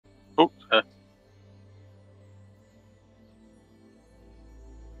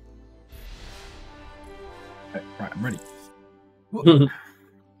I'm ready.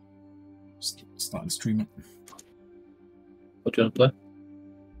 Starting streaming. What do you want to play?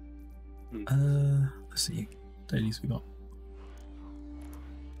 Let's see. Dailies we got.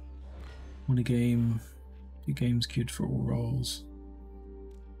 Win a game. 2 games queued for all roles.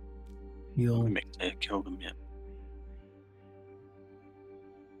 Heal. Kill them yet.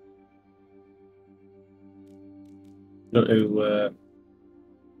 Not to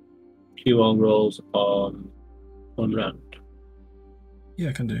queue all rolls on one round. Yeah,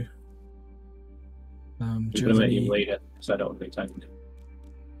 I can do. I'm going to make you leader because I don't want to be tagging it.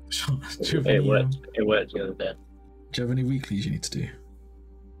 It worked the other day. Do you have any weeklies you need to do?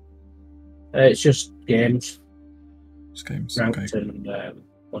 It's just games. Just games. Ranked Okay. and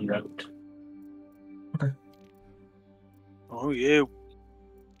one round. Okay. Oh, you.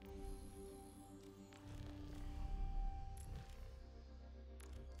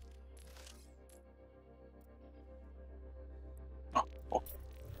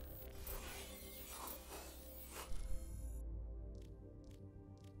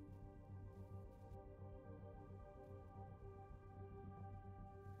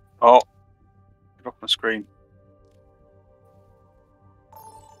 Oh, get off my screen.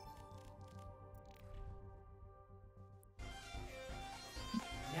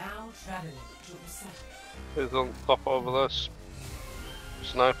 Now traveling to the center. He's on top over there,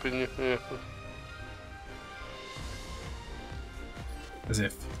 sniping you. Yeah. As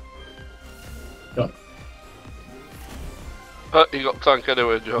if. Got. You got tank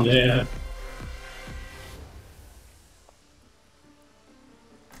anyway, John. Yeah.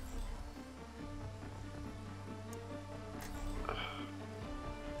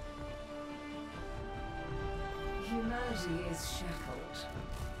 Humanity is shackled.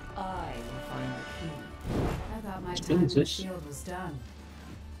 I will find the key. I thought my time with the shield was done.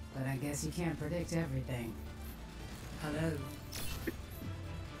 But I guess you can't predict everything. Hello.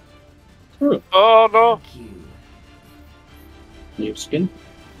 Oh no! Thank you. New skin.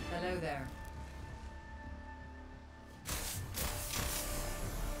 Hello there.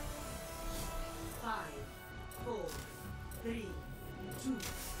 Five, 4, 3, 2,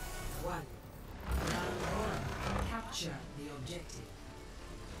 1. Capture the objective.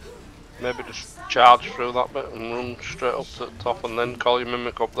 Maybe just charge through that bit and run straight up to the top and then call your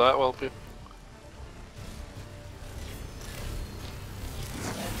mimic up there to help you.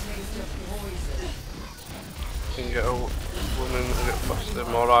 You can get a running and get past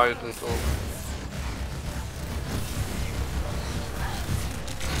him or hide and so.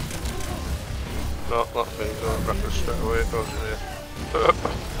 No, that thing's going to wreck us straight away, it goes here.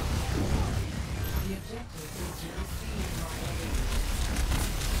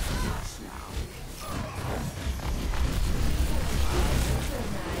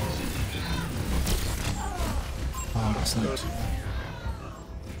 Oh, that's not.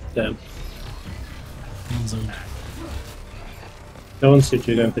 Damn. Hands-on. No one said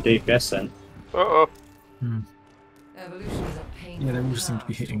you were going for DPS then. Uh-oh. Evolution is a pain. Yeah, they all seem to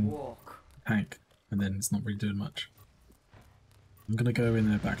be hitting tank, and then it's not really doing much. I'm gonna go in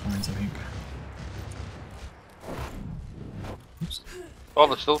their backlines, I think. Oops. Oh,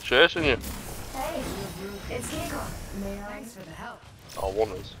 they're still chasing you. Hey, it's kickoff. Thanks for the help. Oh, one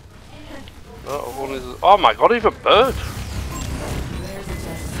is. No, one is. Oh my god, even bird!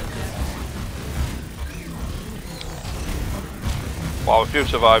 Wow, if you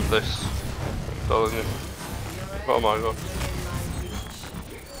survive this, I'm telling you. Oh my god.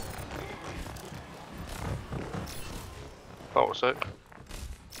 That was it.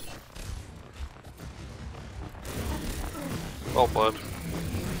 Well played.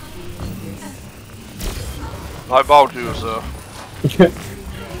 I bowed you, sir.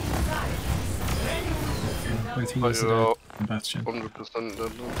 Both But healers you're are dead. Bastion. 100%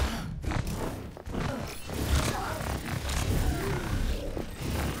 dead.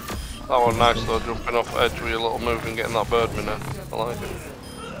 That was nice though, jumping off edge with your little move and getting that bird minute. I like it.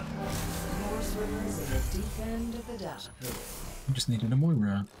 I just needed a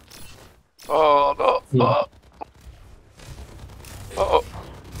Moira. Oh no! Yeah. Oh!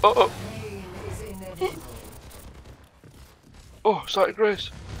 Oh! Oh! Sighted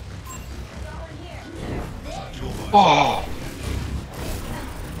Grace! Oh!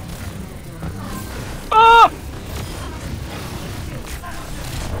 Ah!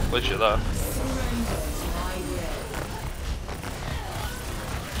 At least you're there.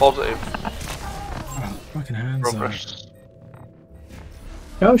 Positive. Oh, fucking hands up. Progress.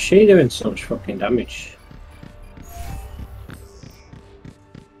 How's she doing so much fucking damage?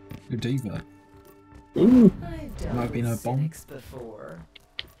 Your diva. I've Might have been a bomb. before.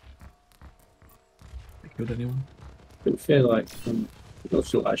 Killed anyone? I feel like it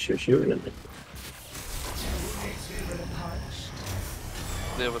looks like she was shooting at me.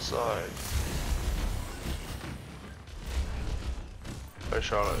 The other side. Very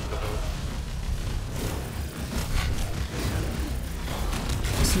sure it's gonna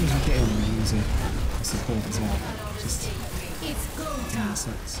As soon as you get in, you use a support as well. Just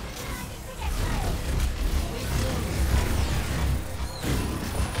sucks.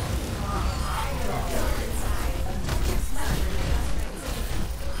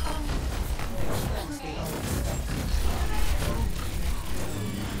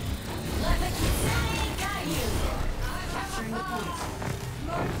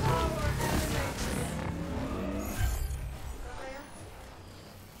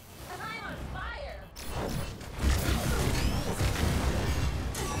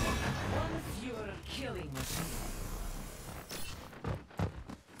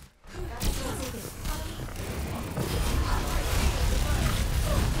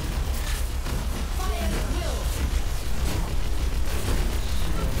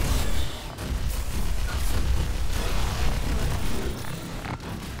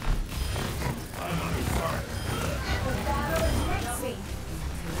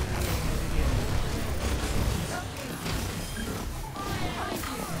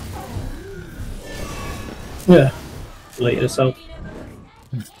 Yeah. Late yourself.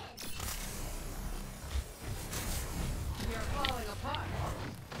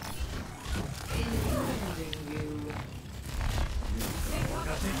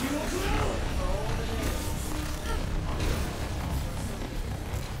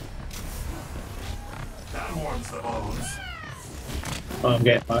 Oh, I'm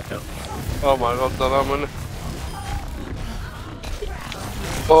getting back up. Oh my god, that I'm in.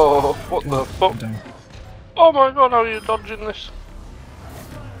 Oh, what the fuck? Oh my god, how are you dodging this?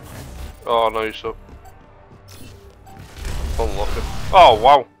 Oh no, you suck. Unlock him. Oh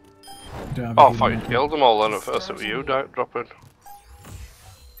wow. Oh, I thought you killed them all then at first. It was you dropping.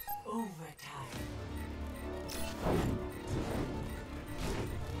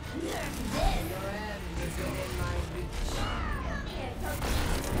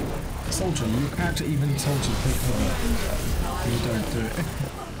 Soldier, your character even told you to pick cover. You don't do it.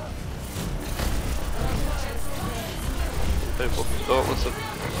 People don't listen.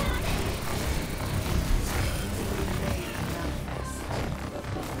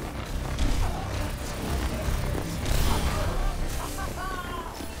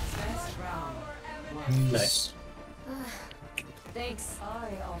 Nice. Thanks. I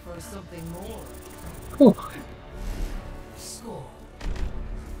offer something more. Cool. Score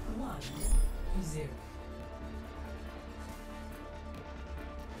 1-0.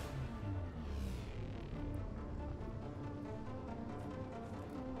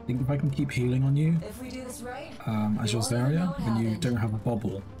 I think if I can keep healing on you, If we do this right, as your Zarya, when you don't have a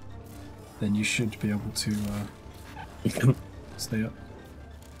bubble, then you should be able to stay up.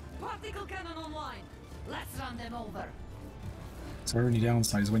 particle cannon online. Let's run them over. So her only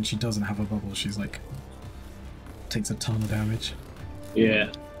downside is when she doesn't have a bubble, she's like takes a ton of damage.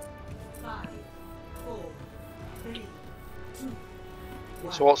 Yeah. 5, 4, 3, 2,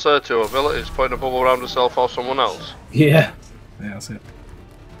 1. So what's her two abilities? Putting a bubble around herself or someone else? Yeah. Yeah, that's it.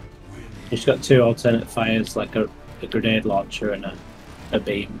 She's got two alternate fires, like a grenade launcher and a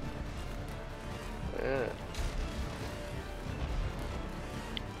beam. Yeah.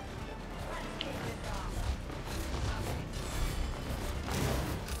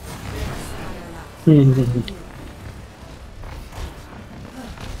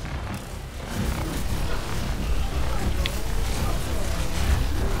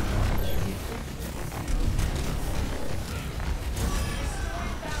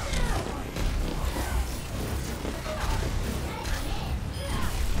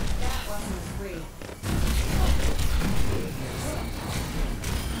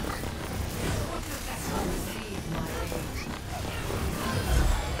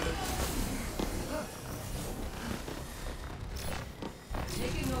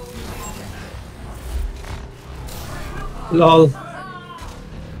 LOL.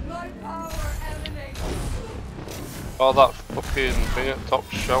 Oh, that fucking thing at the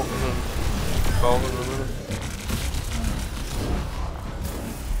top shouting and calling a minute.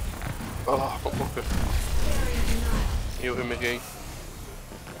 Oh, not looking. You and McGee.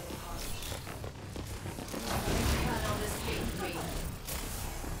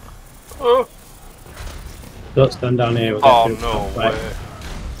 Oh! Don't stand down here with Oh, that. no Right. way.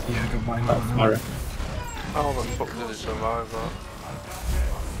 Yeah, go find That's horror. How the fuck did it survive that?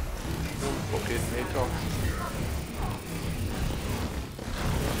 One fucking hit off.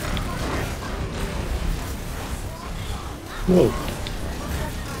 Whoa.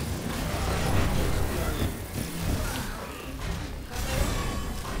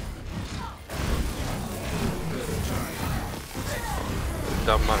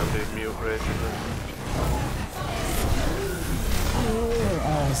 That might have been mute rage.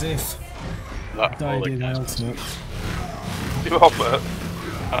 Oh, as if. That Died all in my guy's ultimate. You off it?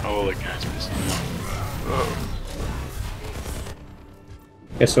 That all the guy's missing. Oh.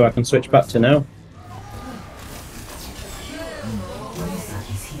 Guess so I can switch back to now.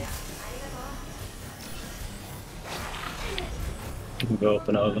 You can go up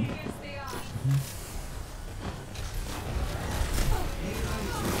and over.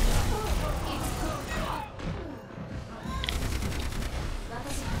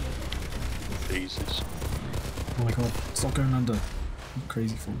 Jesus. Oh my god, stop going under. You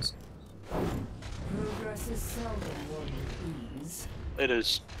crazy fools. Progress is seldom won with ease. It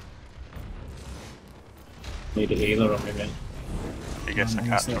is. Need a healer on me, man. I guess I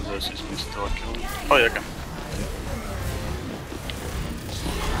can't reverse his missed till I kill him. Oh yeah, I can.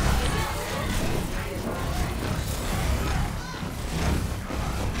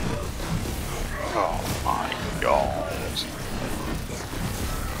 Oh my god.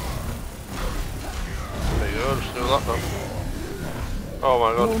 There you go, just do that then. Oh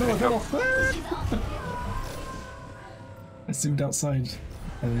my god. I zoomed outside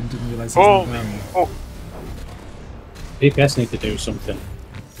and then didn't realise Oh, there was no oh. DPS need to do something.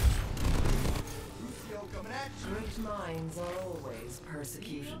 Great minds are always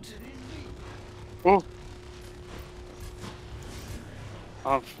persecuted. Oh.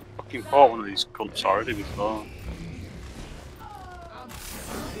 I've fucking fought one of these cunts already before.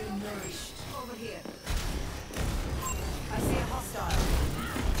 Over here. I see a hostile.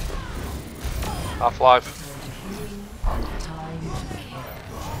 Half-Life. Time to care.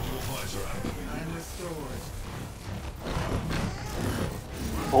 I'm restored.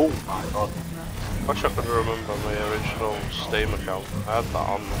 Oh my god. Wish I could remember my original Steam account. I had that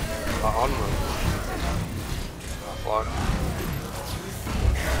on me. Half-Life.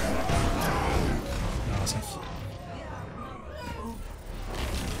 No, as if.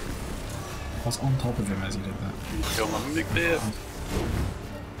 I was on top of him as he did that. Kill my mimic there.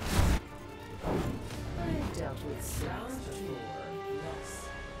 I've dealt with sound before. Yes.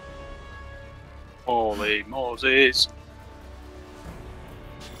 Holy Moses.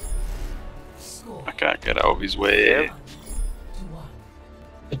 Score. I can't get out of his way. 2-1.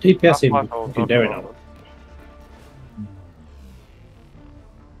 The DPS even Half-Life, I was fucking doing on it.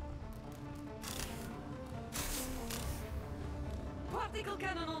 Particle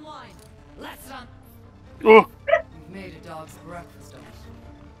cannon online. Let's run. Oh, We've made a dog's breakfast of it.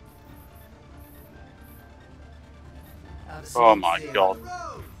 Out of oh my sight, god.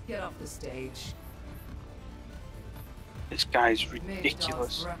 Get off the stage. This guy's We've made a dog's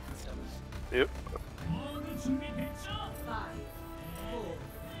ridiculous. breakfast of it. Yep. 5,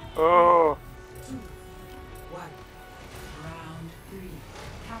 4, Oh. 2, 1. Round 3.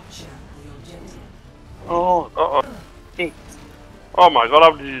 Capture the objective. Oh, Uh-oh. hey. Oh my god,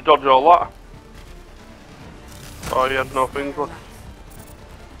 how did you dodge all that? Oh, you had no things left.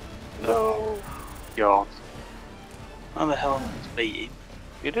 No. God. How the hell am I beating?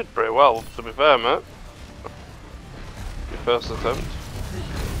 You did pretty well, to be fair, mate. Your first attempt.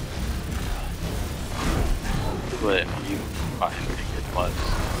 Wait, you fucking good players.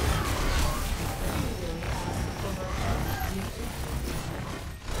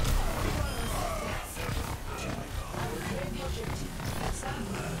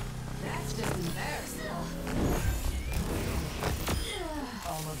 That's just embarrassing.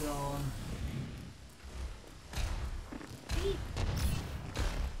 All gone.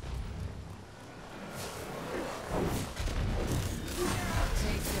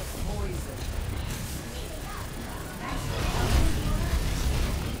 Take the poison.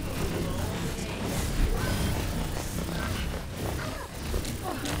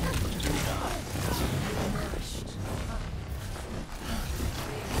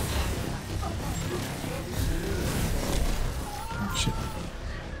 Oh shit.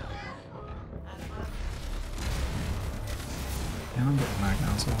 Yeah, I'm getting lag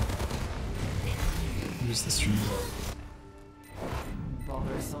now as well. Use the stream.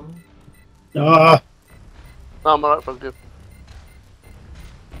 Bothersome. Ah! No, I'm alright, thank you.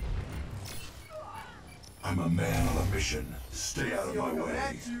 I'm a man on a mission. Stay out of my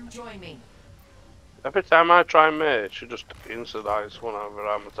way. Join me. Every time I try mage, she just instant dies whenever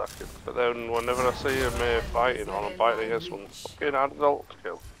I'm attacking. But then whenever I see a mage fighting or I'm fighting against one, fucking hard result to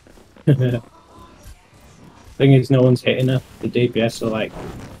kill. Thing is, no one's hitting her. The DPS are like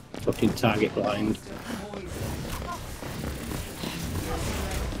fucking target blind.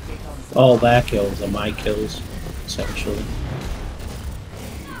 All their kills are my kills, essentially.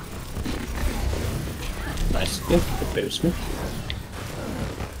 Nice. Yeah, good boost me.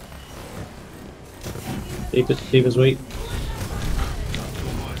 Diva's weak.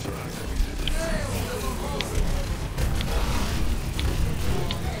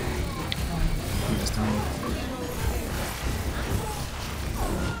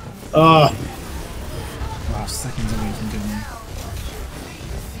 Oh! Wow, seconds away from doing that.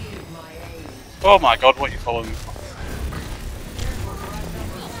 Oh my god, what are you following me for?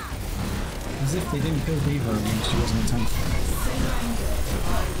 As if they didn't kill Diva when she wasn't in tank.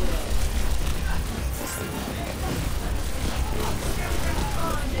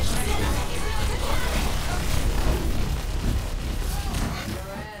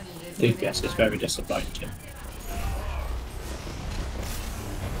 DPS is very disappointing.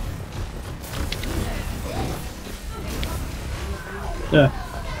 Yeah.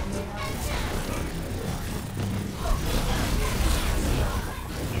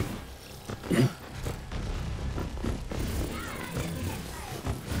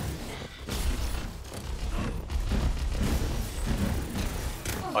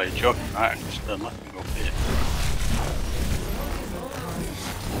 Oh, you're joking, right? I'm just let me go here.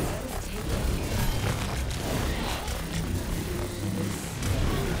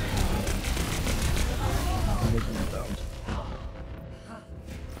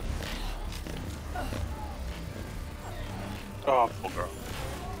 Oh, bugger.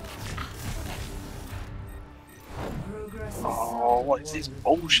 Oh, what is this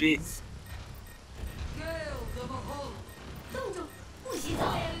bullshit?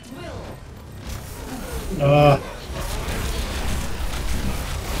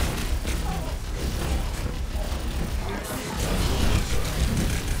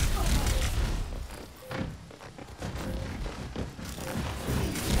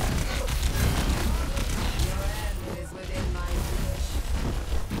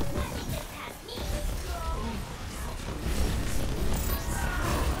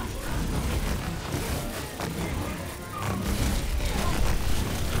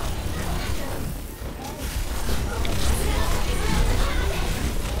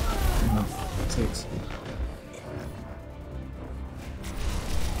 Six.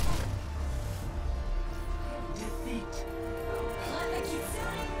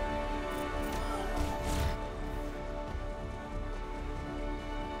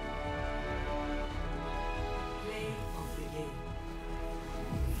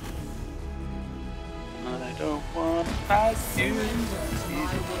 I don't want to fight you.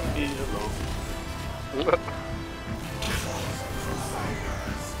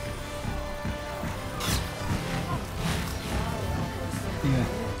 Yeah,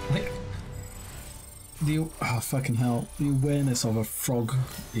 like the fucking hell, the awareness of a frog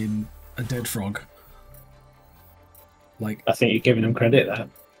in a dead frog. Like I think you're giving them credit there.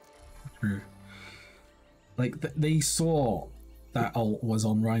 True. Like they saw that ult was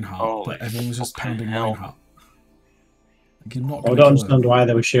on Reinhardt, but everyone was just pounding Reinhardt. Like, you're not. I don't understand why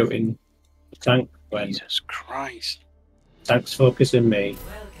they were shooting the tank when Jesus Christ. tank's focusing me.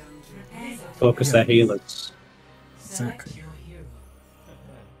 Focus their healers. Exactly.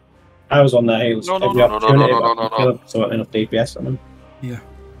 I was on their healers. No, Every opportunity, but I couldn't kill them, so I had enough DPS on them. Yeah.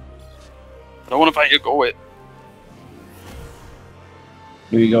 I don't want to fight you, go it.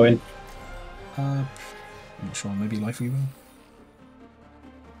 Who are you going? I'm not sure. Maybe Life Weaver.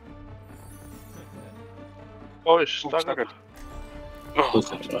 Oh, it's staggered. Oh,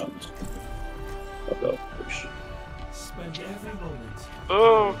 I'll go push. Spend every moment.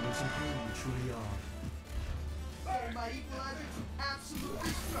 Oh. Losing who you truly are.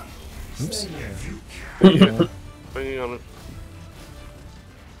 Oops. Stay here. Yeah. Bringing on it.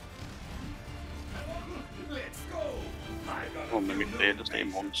 oh maybe they're the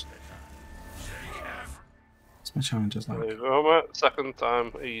same monster. It's my challenge is There like you go, mate. Second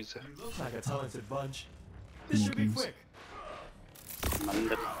time, easy. You look like a talented bunch. This should be games. quick.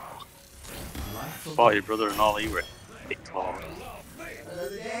 Amanda. Life Oh, your brother and all, he were big claw.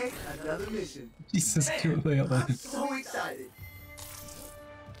 Another day, another mission. Jesus, cute way up there. So excited.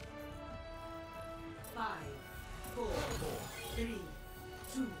 5, 4, 3,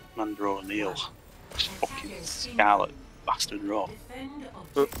 2. Mandro O'Neill. Fucking scarlet bastard raw. Defend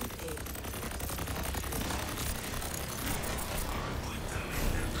objective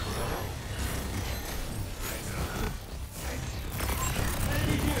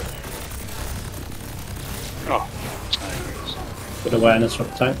Oh, Good awareness from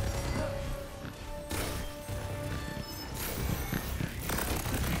the tank.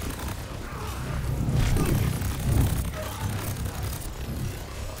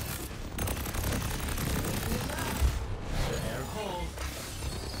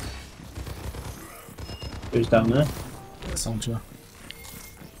 Who's down there? Soldier.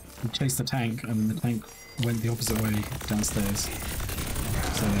 He chased the tank, and the tank went the opposite way downstairs.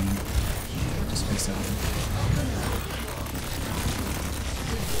 So then, just face it.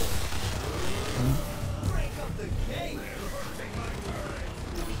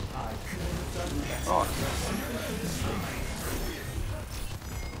 Oh.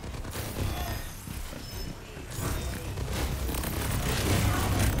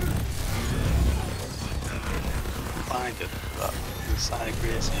 Find it, that inside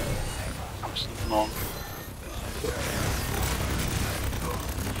Gracie. Absolute non.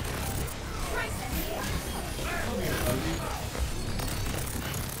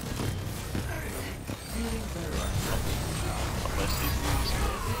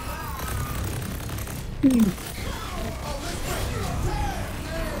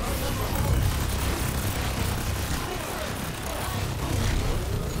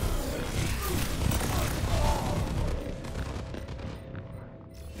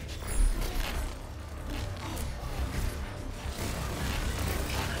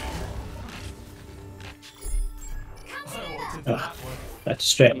 That's a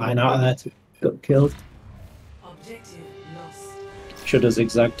straight line out of there to got killed. Should have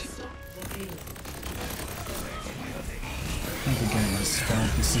zigzagged. I think the game has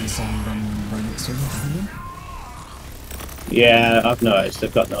failed to see someone running right next to him. Yeah, I've noticed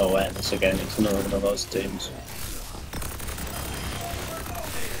they've got no awareness again. It's another one of those teams.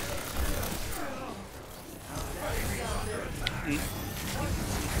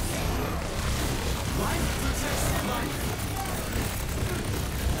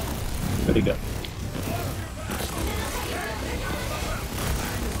 Pretty good.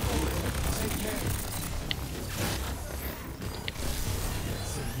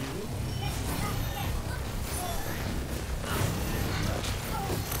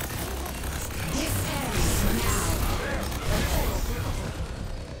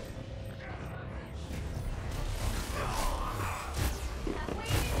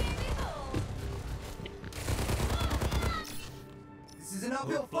 This is an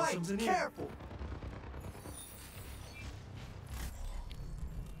uphill fight. Careful.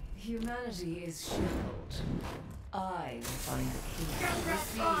 Humanity is shackled. I will find the key.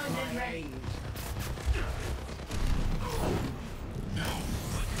 Receive my aid.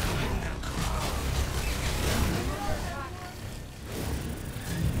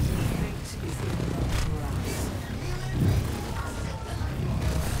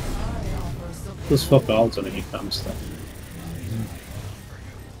 There's fuck all to when it comes to.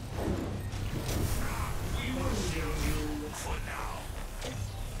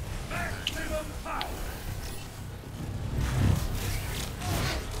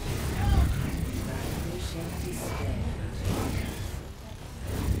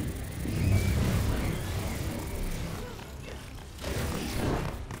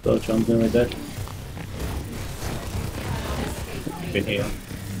 Dodge on nearly dead. Been here.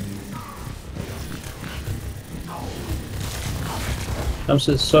 I'm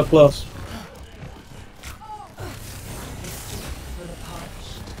so close.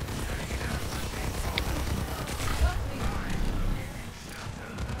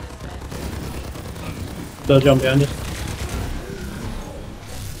 Dodge on behind you.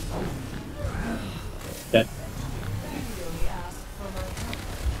 Dead.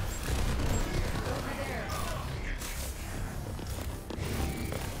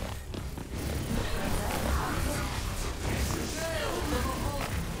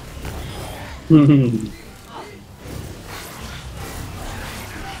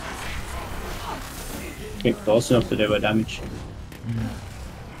 Get close enough to do a damage.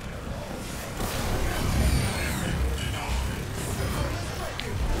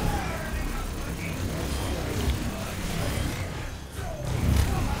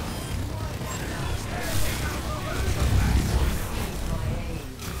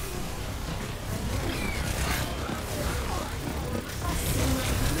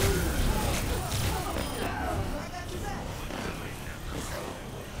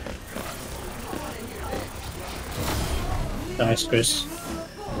 Nice, Chris.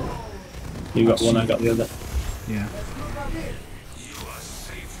 You got one, I got the other. Yeah.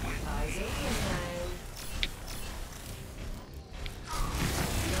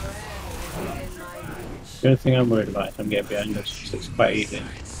 The only thing I'm worried about is I'm getting behind us, so it's quite easy.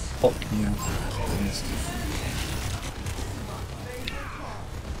 Oh. Yeah. Yes.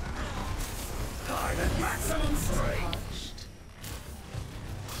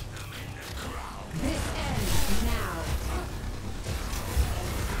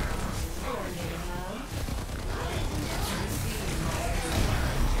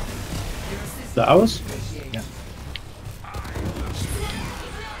 Is that ours?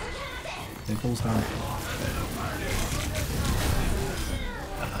 falls down.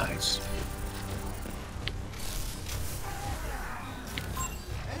 Nice.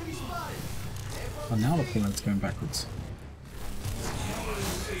 Oh, now the payload's going backwards.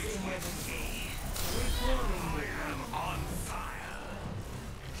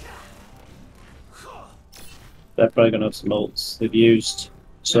 They're probably going to have some ults. They've used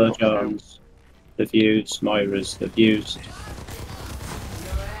Surge Arms, they've used Moira's, they've used...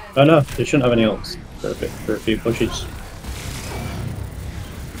 Oh no, they shouldn't have any ults for a few pushes.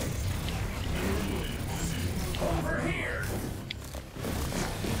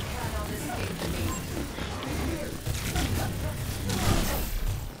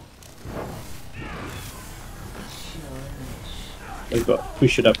 We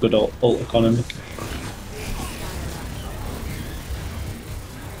should have good ult economy.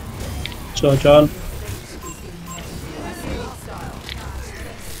 So John.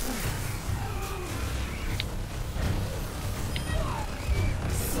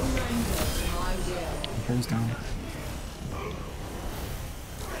 Falls down.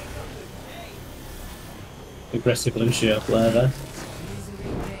 Aggressive Lucio player there.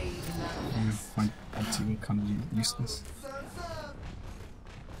 My ulti will kind of useless.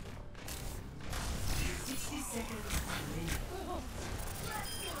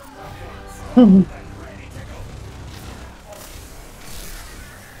 Eyes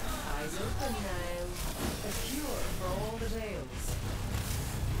open now. A cure for all the tales.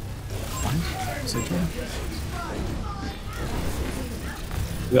 Fine. So true.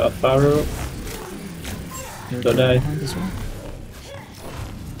 We got a Pharaoh up. Don't die. Behind as well.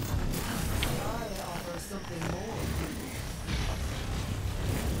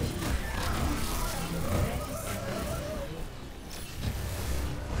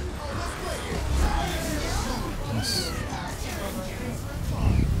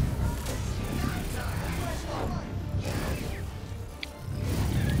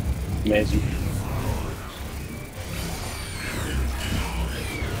 Amazing.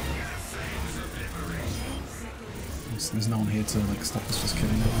 There's no one here to like stop us just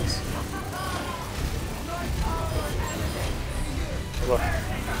killing us.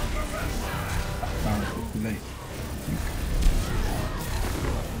 Late.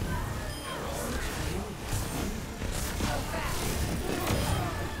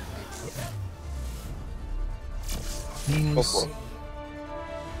 Yes.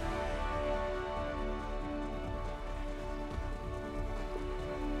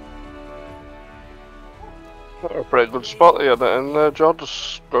 A pretty good spot here in there, John,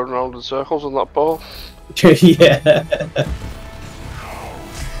 just going around in circles on that ball. Yeah.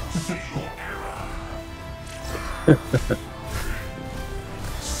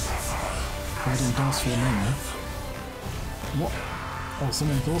 Why didn't dance for a moment? What? Oh,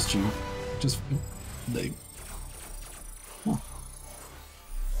 someone endorsed you. Just they. Huh.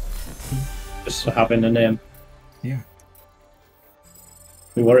 Just for having a name. Yeah.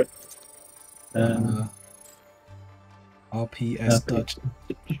 Who were it? RPS Dutch.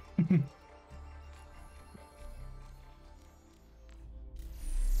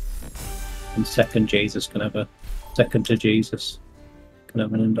 And Second Jesus can have a Second to Jesus can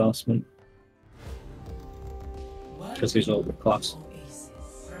have an endorsement because he's all the class.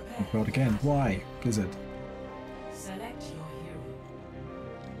 Oh god, again. Why? Blizzard. Select your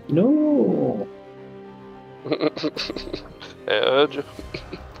hero. No. I heard you.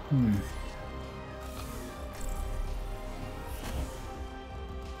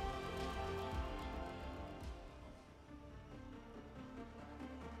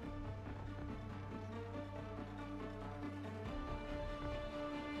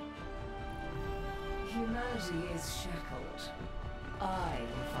 Humanity is shackled. I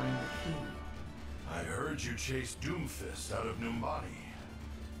will find the key. I heard you chased Doomfist out of Numbani.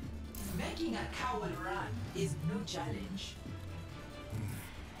 Making a coward run is no challenge.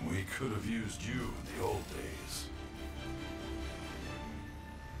 We could have used you in the old days.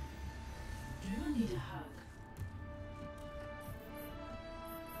 Do you need a hug?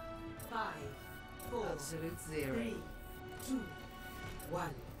 5, 4, Absolute zero. 3, 2,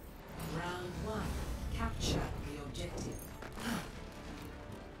 1. Round 1. Capture the objective.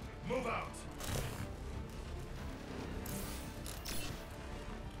 Move out!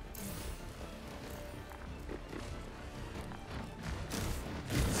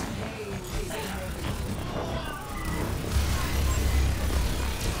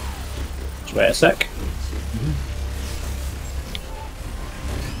 Just wait a sec.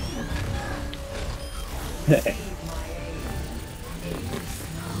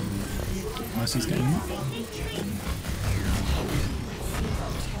 Mercy's getting it.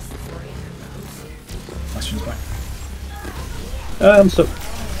 I'm stuck.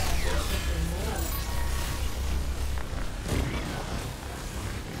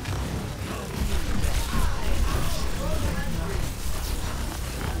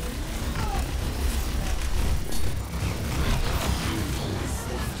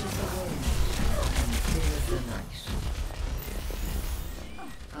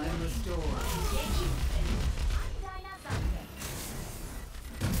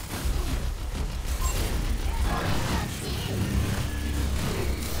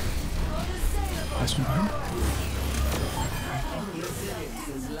 That's from home.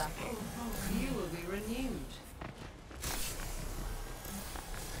 You will be renewed.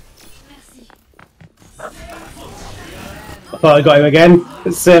 I thought I got him again. It's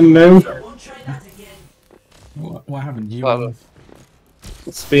the same move. What happened? You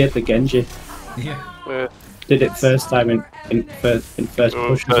Speared the Genji. yeah. Did it first time in first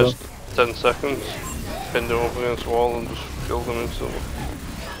push as well. 10 seconds. Pinned him up against the wall and just killed him instantly.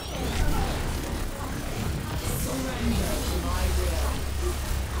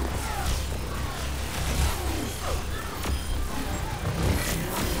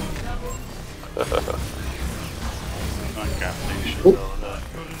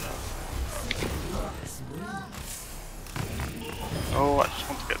 Oh, I just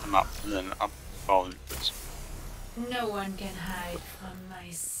want to get the map and then I'm falling backwards. No one can hide from my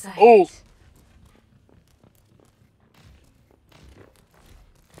sight. Oh!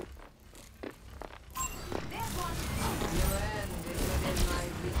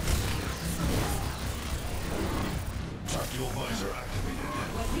 Your visor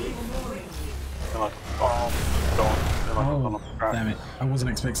activated. Oh, damn it. I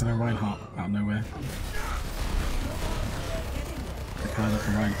wasn't expecting a Reinhardt out of nowhere. I kind of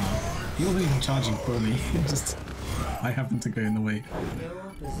a Reinhardt. He wasn't even charging for me. Just, I happened to go in the way.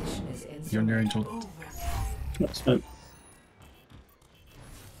 You're on your angel. That's fine.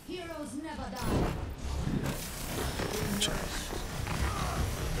 Heroes never die.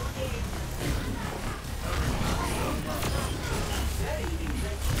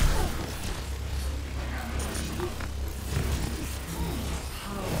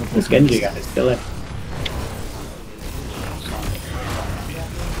 This Genji guy is killing.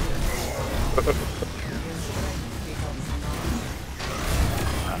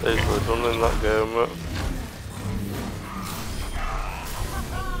 Easily done in that game, mate.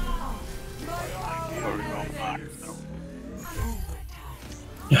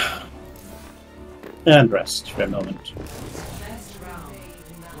 And rest for a moment.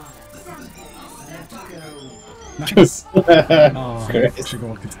 Nice. Oh, Great. sugar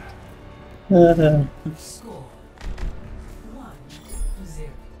rocket. Score 1-0.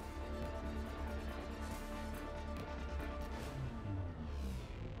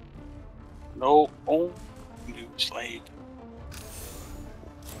 No, oh, new slave.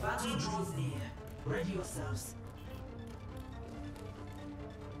 Battle draws near. Ready yourselves.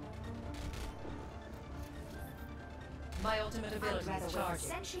 My ultimate ability is charging.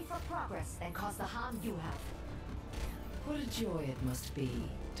 Century for progress than cause the harm you have. What a joy it must be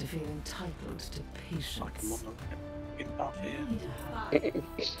to feel entitled to patience. Get out here. 5,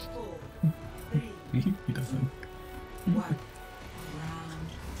 4, 3, He doesn't. 1. Round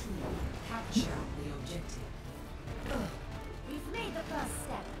 2. Capture the objective. We've made the first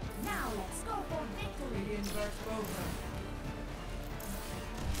step. Now let's go for victory. Inverse program.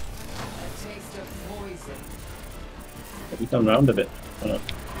 A taste of poison. He's gone round a bit.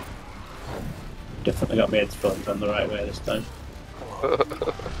 Definitely got my headphones on the right way this time.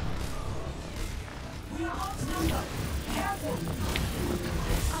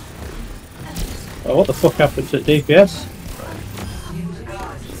 Oh, what the fuck happened to DPS?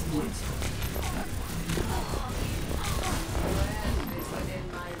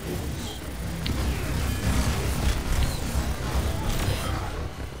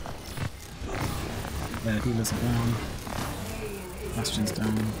 There, healers are down. Bastion's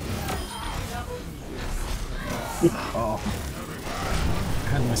down. Oh. I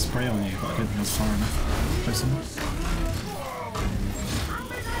had my spray on you, but I don't think I was far enough. Close enough.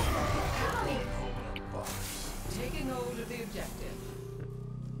 Taking hold of the objective.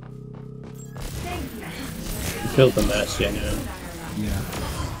 You killed the Mercy anyway. Yeah.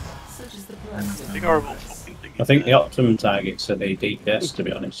 Such is the Big horrible fucking thing. I think the optimum targets are the DPS, to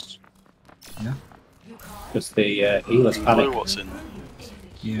be honest. Yeah. Because the healers Blue, panic. what's in there?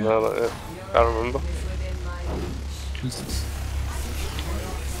 Yeah. No, that, I remember. Jesus.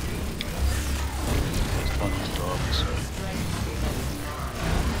 It's one of the dogs.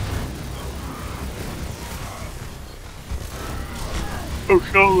 Oh,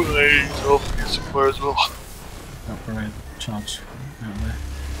 sure, ladies. I'll get somewhere as well. Got for a charge.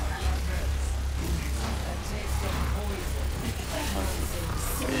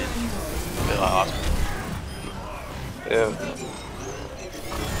 like that. Yeah.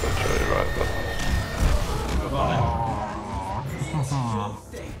 That's really right.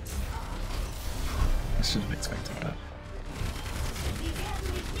 I should have expected that.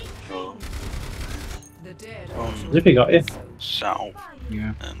 So, The dead As if he got you. south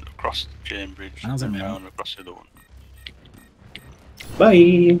Yeah. and across the chain bridge How's it, and man? round across the other one.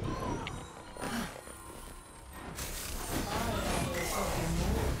 Bye.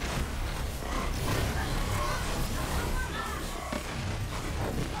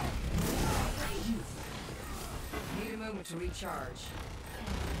 need a moment to recharge.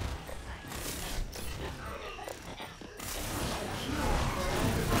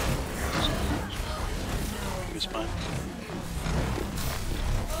 This man.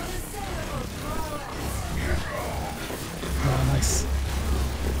 Oh, nice.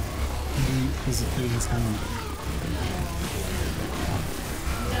 He was doing his hand.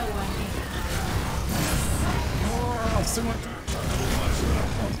 Oh, so much.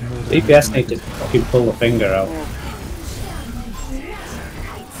 DPS need to fucking pull the finger out.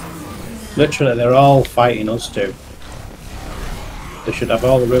 Literally, they're all fighting us two. They should have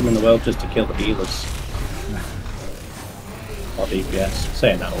all the room in the world just to kill the healers. Or DPS.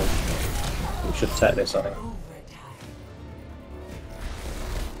 Saying that one. We should take this on it.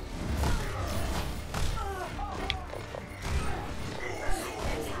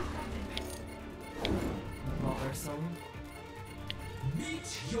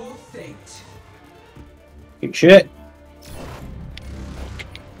 Meet your fate. Good shit.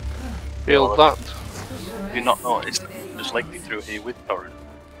 Feel that. Have you not noticed there's likely through here with Torrent?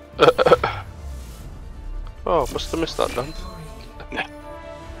 Oh, must have missed that then. Yeah.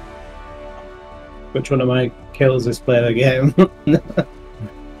 Which one of my kills is playing the game?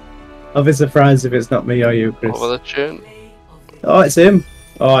 I'll be surprised if it's not me or you, Chris. Over the chain. Oh, it's him.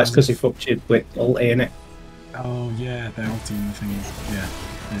 Oh, it's because he fucked you with ulti, innit? Oh, yeah, they're ulting the thing. Yeah,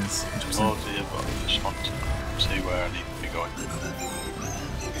 it is. 100%. Oh dear, but I just want to see where I need to be going.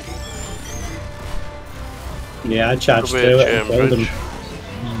 Yeah, I charged Could be through a it and chain killed him. bridge.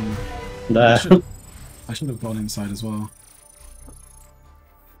 There. I should have gone inside as well.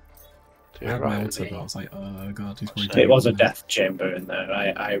 To I your had my right. ulti, but I was like, oh god, he's probably It was a doing death chamber in there.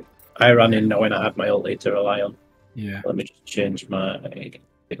 I ran in knowing I had my ulti to rely on. Yeah. Let me just change my... I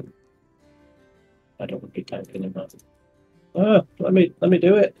don't want to be typing in that. Oh, let me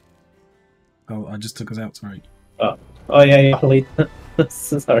do it. Oh, I just took us out, sorry. Oh yeah, please.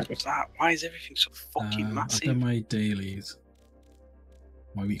 Sorry. What's that? Why is everything so fucking I've massive? done my dailies.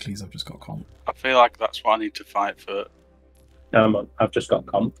 My weeklies, I've just got comp. I feel like that's what I need to fight for. I've just got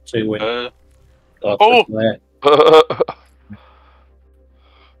comp to win. Oh! Play.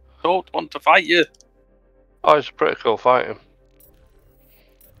 Don't want to fight you. Oh, it's a pretty cool fighting.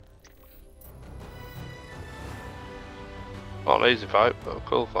 Not an easy fight, but a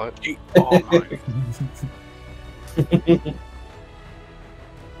cool fight. Oh my.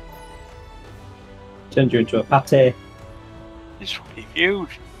 Turned you into a pate. It's fucking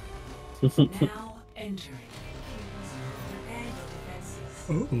huge. Now entering. Prepare your defenses.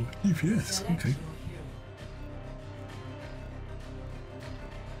 Oh, UPS, Select okay. your hero.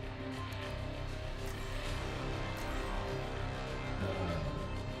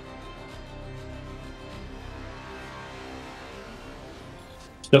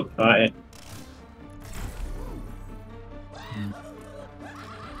 Stuck fighting.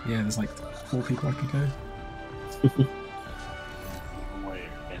 Yeah, there's like 4 people I could go.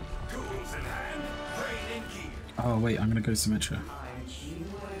 Tools in hand, brain in gear. Oh wait, I'm gonna go Symmetra.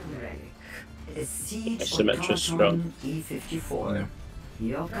 Symmetra's strong. E54. Yeah.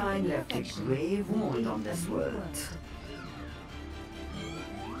 Your kind left a grave wound on this world.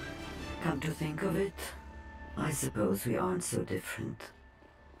 Come to think of it, I suppose we aren't so different.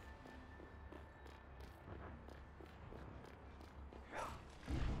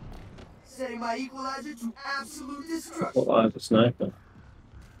 Setting my equalizer to absolute destruction. What lies a sniper?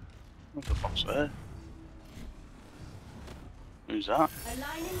 What's the box there? Who's that?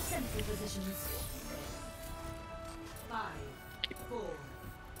 Aligning sentry positions. 5, 4,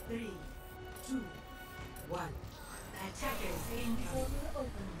 3, 2, 1. Attackers in Portal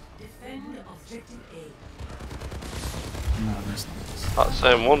open. defend objective A. No, there's not. That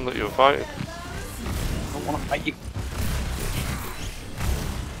same one that you were fighting. I don't want to fight you.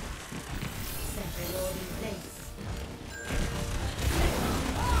 Sentry lord in place.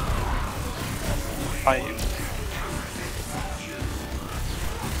 Fight you.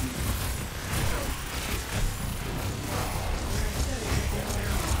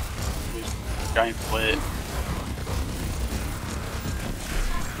 Giant plate.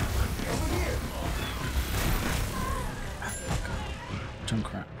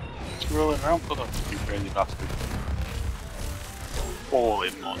 Junkrat. It's rolling around, hold on, you crazy bastard. All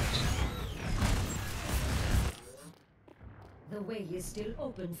in once. The way is still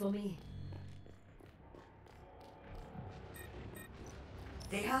open for me.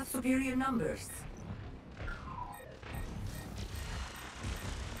 They have superior numbers.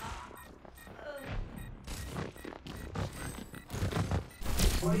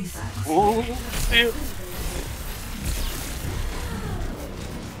 Oh, dear.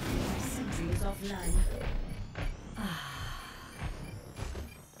 Sentry is offline.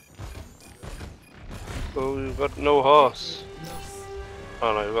 Oh, you've got no horse.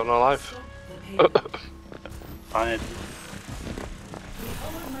 Oh no, you've got no life. Fine.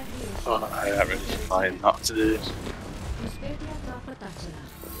 Oh, I am really fine not to do this.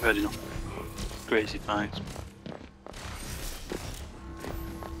 Heard enough. Crazy fights.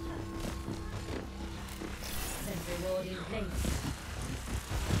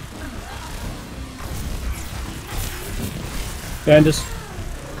 Behind us.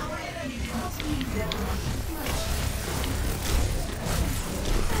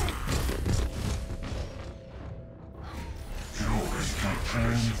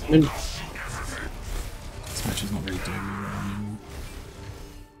 This match is not really doing me well anymore.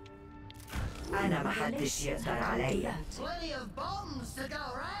 أنا ما حدش يقدر عليا. Plenty of bombs to go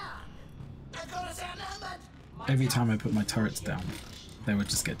around. I'm gonna sound numbered. Every time I put my turrets down, they would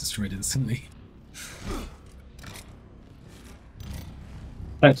just get destroyed instantly.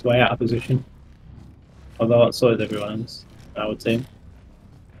 Thanks way out of position. Although so is everyone else. Our team.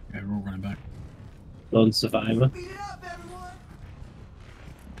 Yeah, we're all running back. Lone survivor. Beat it up, everyone.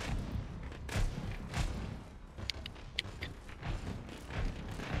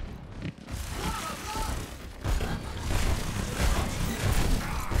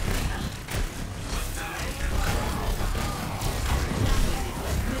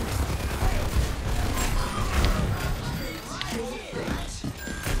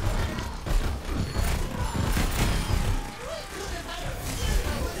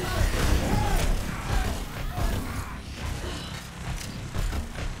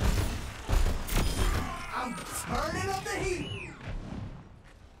 I'm turning up the heat.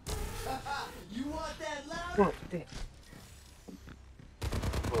 You want that loud?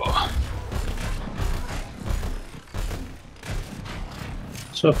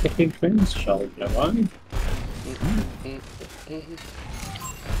 So fucking cringe, shall we go on?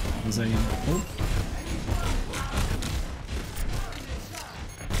 There's a... Oh.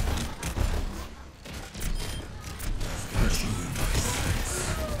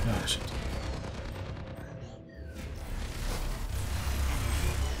 Oh, shit.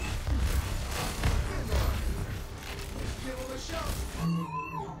 Give him a shot.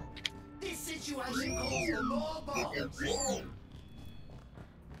 This situation calls for more bombs.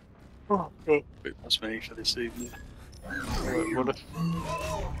 That's me for this evening. Would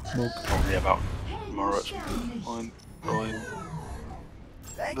Probably about tomorrow at some point. Going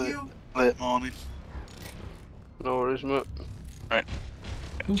Thank you. late morning. no worries, mate. Right.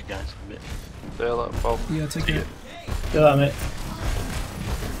 Catch you guys in a bit. Say that, Bob. Yeah, take it. Do that, mate.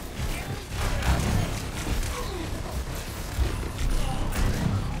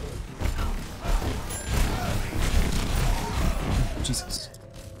 Jesus.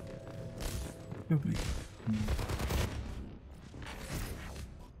 Help me.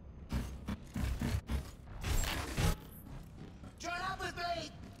 Join up with me.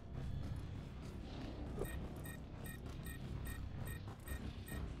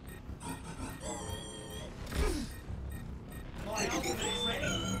 My ultimate is ready.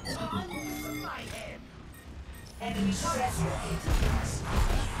 On my head. Enemy turret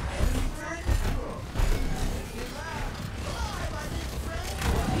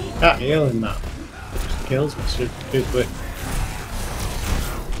That healing that. Just kills me too quick.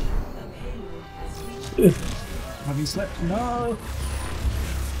 Have you slept? No!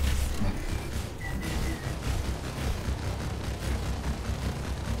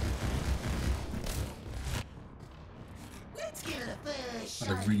 Let's give it a fair shot.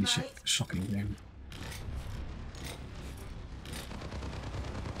 Had a really mate. shocking game.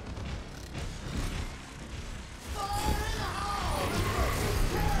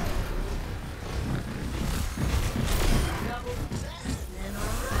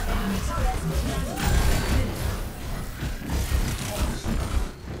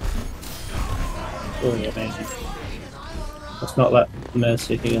 Oh, yeah, amazing. Let's not let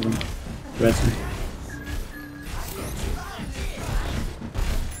Mercy heal them. Resin.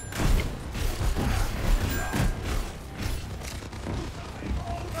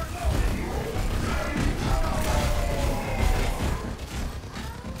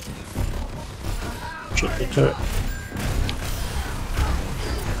 Shut the turret.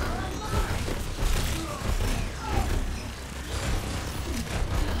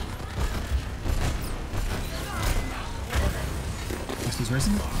 He's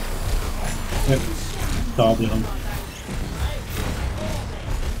racing? Yep. Darby on.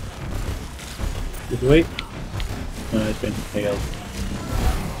 Did we? No, it's been healed.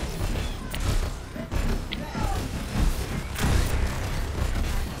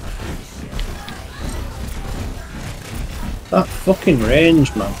 That fucking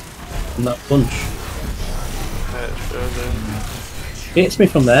range, man. And that punch. Hits me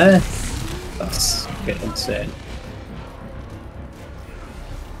from there. That's getting insane.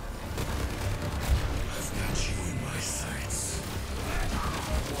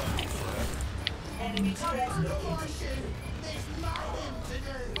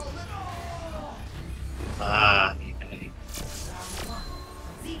 Ah.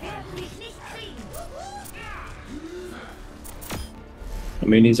 I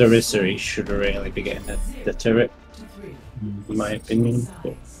mean, he's a Orisa, he should really be getting the turret, in my opinion.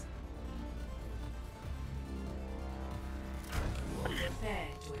 But...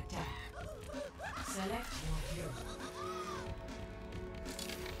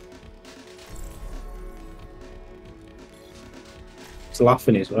 he's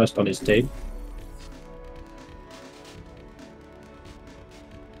laughing his worst on his team.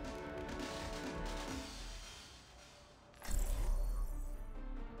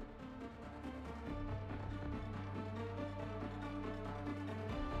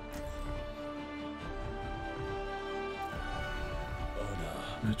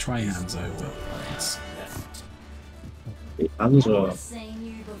 Try hands over. Hands over.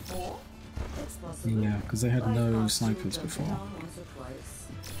 Yeah, because they had no snipers before.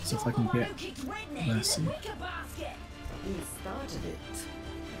 So if I can get Mercy. He started it.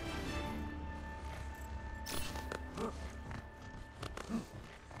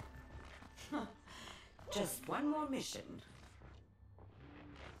 Just one more mission.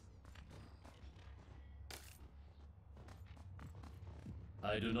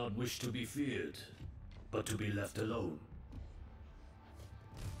 I do not wish to be feared, but to be left alone.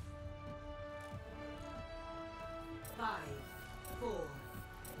 5, 4,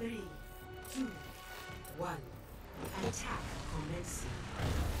 3, 2, 1. Attack commencing.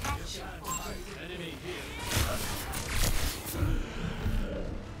 Action. Enemy here.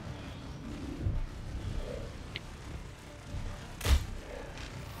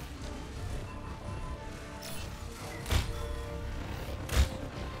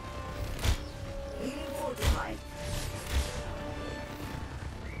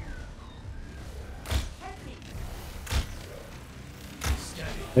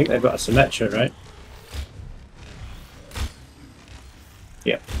 I think they've got a Symmetra, right?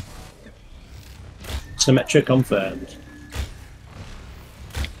 Yep. Symmetra confirmed.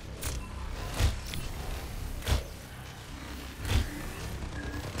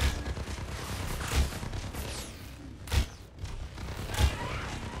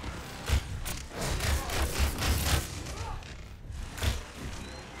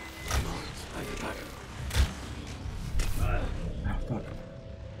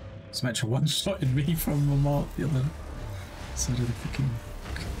 Symmetra one-shotted me from the mark the other side of the freaking...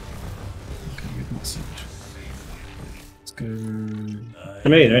 Okay, good message. Let's go... I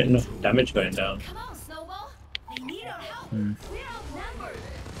mean, there ain't enough damage going down. Come on, Snowball. I need our help. We're outnumbered.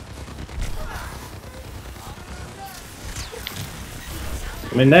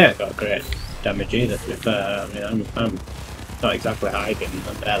 I mean, they ain't got great damage either, to be fair. I mean, I'm not exactly hiding,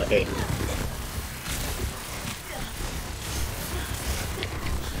 I'm barely hitting.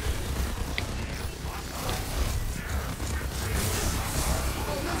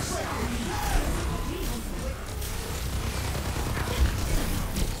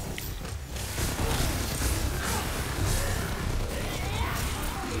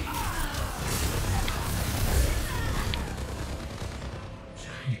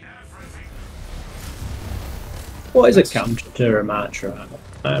 What is a counter to a Matra?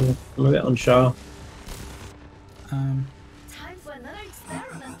 I'm a bit unsure. Time for another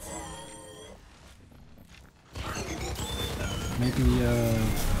experiment. Maybe,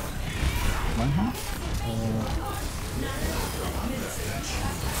 Reinhardt?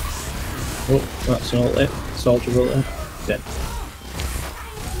 Oh, that's an ulti. Soldier ulti. Dead.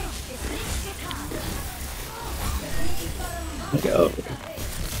 There we go.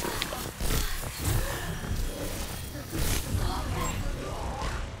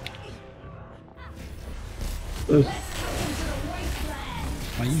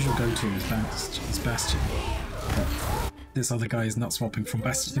 My usual go-to is Bastion. But this other guy is not swapping from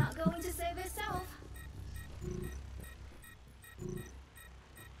Bastion. Not going to save herself.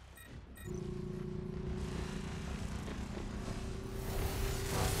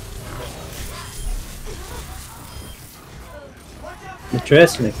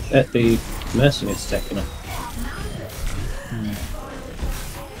 The mercenary's taking her.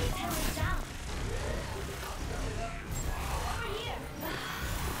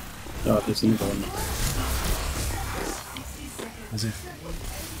 Oh, there's another one. As if.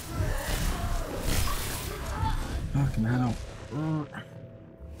 Fucking hell.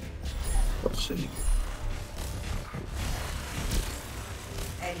 Let's see.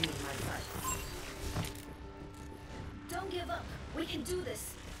 Don't give up. We can do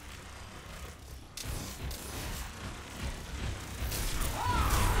this.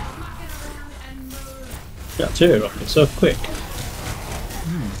 Got two rockets so quick.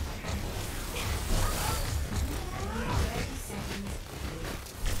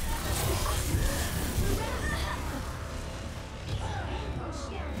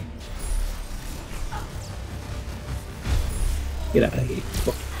 Get out of here,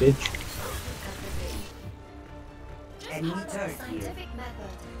 fucking bitch. Enemy turret here. Scientific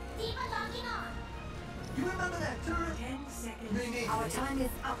method. You remember that turret? 10 seconds. Our time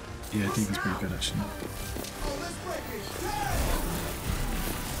is up. Yeah, Demon's pretty good actually. Oh, let's break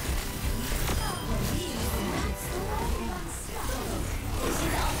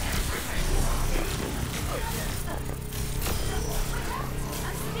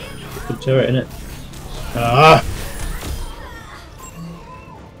Good turret, innit? Ah!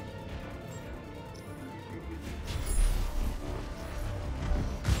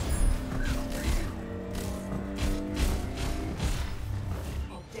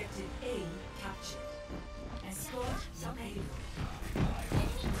 Objective A captured. Escort available.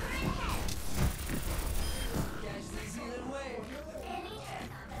 Catch the Zealand wave.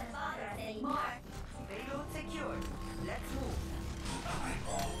 Payload secured. Let's move.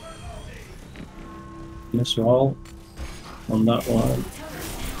 Miss all on that one.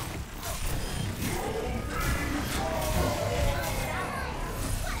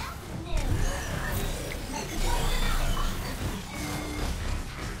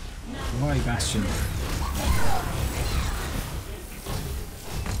 Why, Bastion?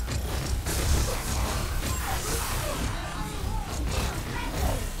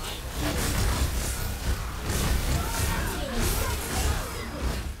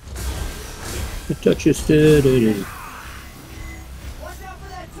 Touch your steady. Watch out for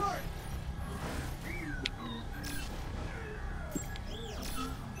that turret.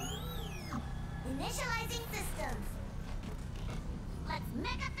 Initializing systems. Let's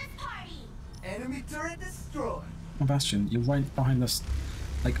make up this party. Enemy turret destroyed. Oh, Bastion, you're right behind us.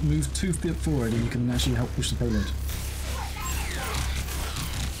 Like, move 2 feet forward and you can actually help push the payload.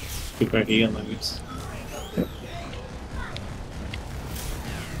 Keep right here, Louis.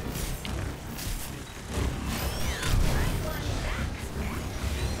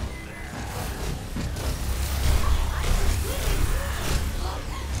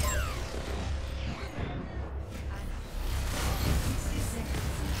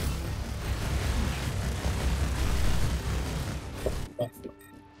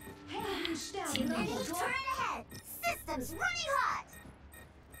 T-Mobile turret ahead. Systems running hot.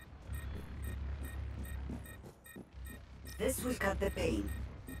 This will cut the pain.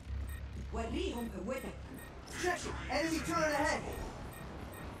 Check it. Enemy turret ahead.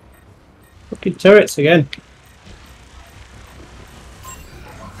 Fucking turrets again.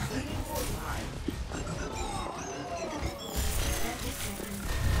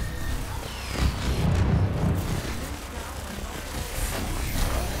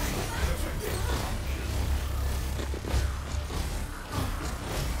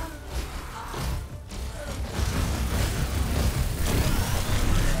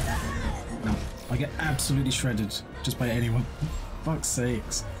 No, I get absolutely shredded just by anyone. Fuck's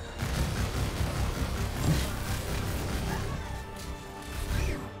sakes.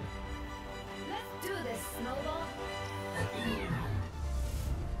 Let's do this, Snowball.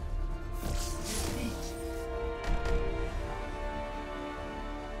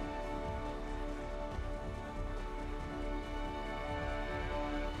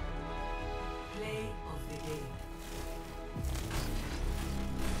 Play of the game.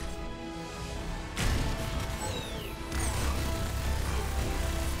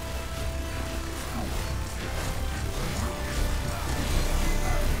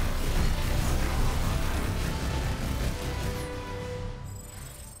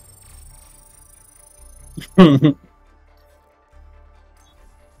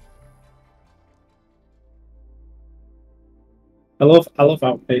 I love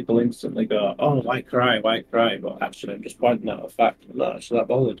how people instantly go, "Oh, why cry? Why cry?" But actually, I'm just pointing out a fact. I'm not actually that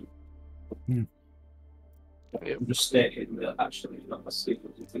bothered. Hmm. I'm just stating that actually not a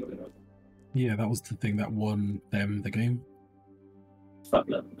secret. Yeah, that was the thing that won them the game. fact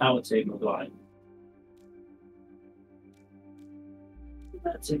that our team are like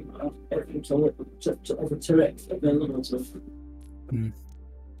that team have everything to over 2x available to them.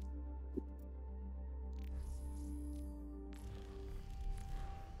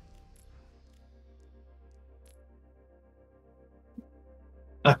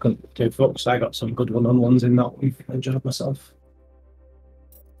 I couldn't do fucks. I got some good one-on-ones in that one. I enjoyed myself.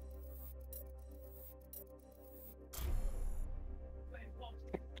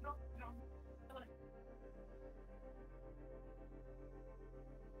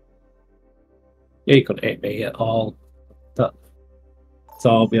 He couldn't hit me at all. That's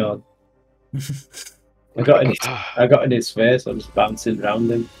all beyond. I got in his face. I was bouncing around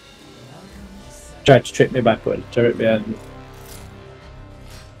him. Tried to trick me by putting a turret behind me.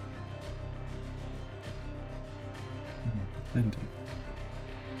 Indeed.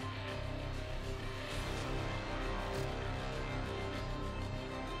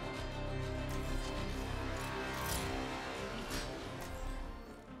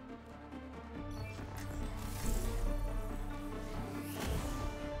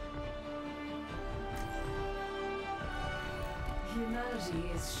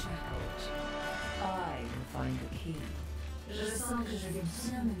 Humanity is shackled. I can find the key. Je sens que je vais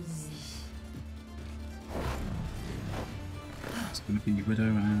bien m'amuser. It's going to be Widow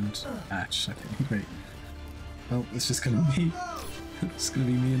and Ash, I think. Great. Well, it's just going to be it's going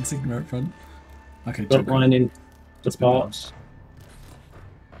to be me and Sigma up front. Okay, front lining supports.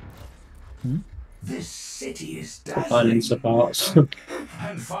 This city is front lining supports.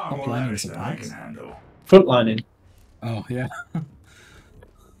 And far more lavish than I can handle. Front lining. Oh yeah.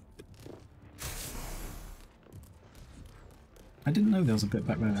 I didn't know there was a bit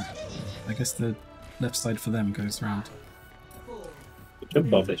back there. I guess the left side for them goes round. You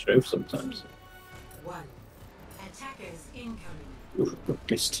jump off this roof sometimes. Attackers incoming. Oof,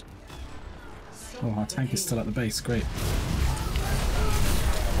 missed. Oh, our tank is still at the base. Great.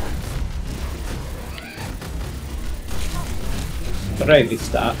 Right, we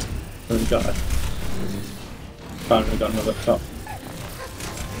start. We've got it. Finally got another top.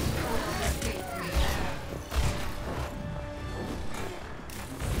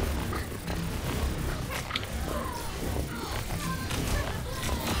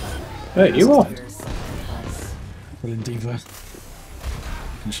 Right, you are. Brilliant Diva.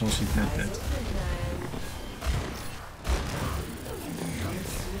 I'm sure she's dead.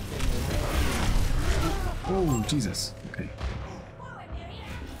 Oh, Jesus. Okay.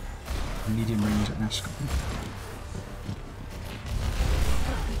 Medium range at Ash.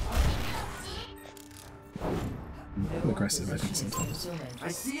 Too aggressive, I think, sometimes. I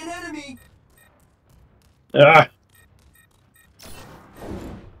see an enemy. Ah!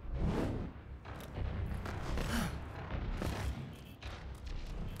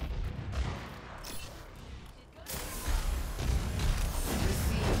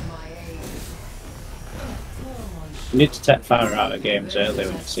 You need to take fire out of games early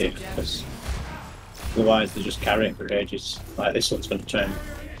when you see it, because otherwise they just carry it for ages. Like this one's going to turn.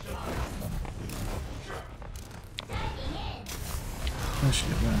 Where's she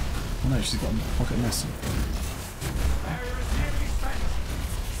get there? Oh no, she's got a pocket mess.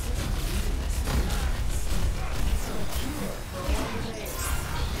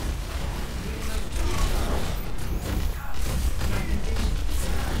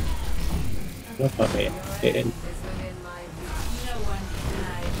 Look at it, hitting.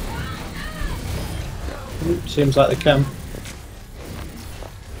 Seems like they can.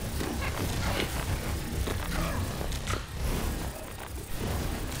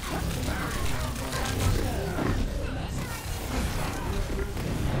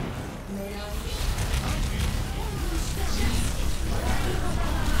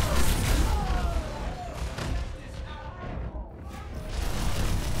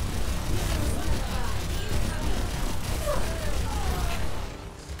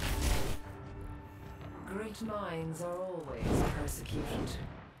 Great minds are always persecuted.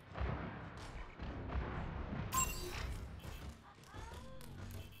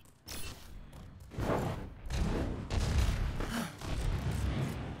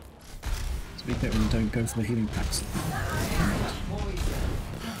 It's a big bit when you don't go for the healing packs.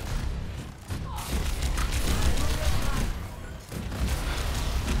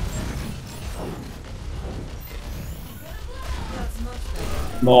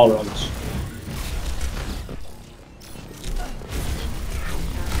 Morons.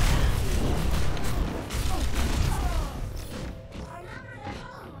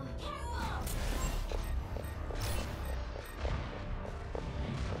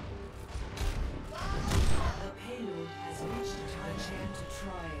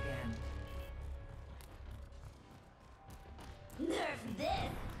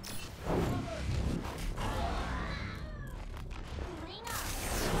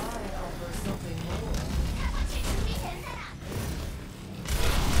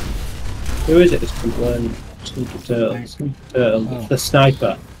 Who is it that's complaining? Sneaky Turtle. Sneaky Turtle. Oh. The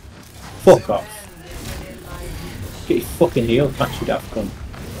sniper. Fuck off. Get your fucking heel patch, you daft cunt.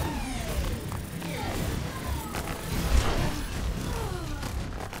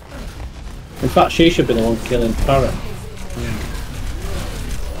 In fact, she should be the one killing Parrot. Yeah.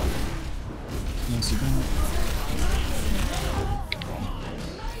 Nicely done.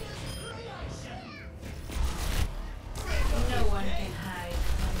 No one can hide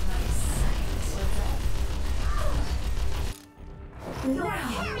from my sight. Now,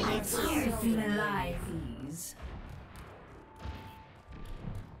 I'm here to feel alive. Please.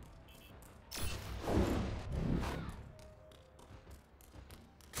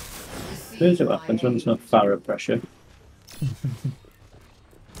 Here's what happens when there's no Farah pressure. Such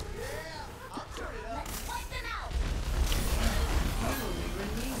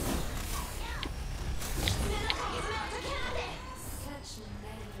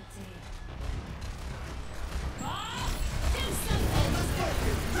naivety.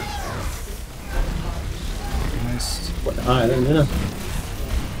 Nice. What the higher then, yeah.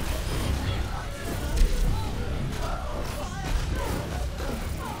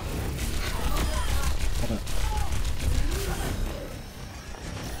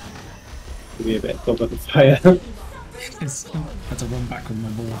 Give me a bit of cover for fire. It's, I had to run back with my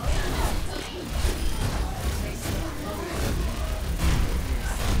ball.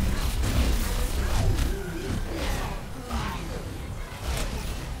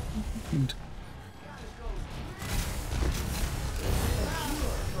 Good.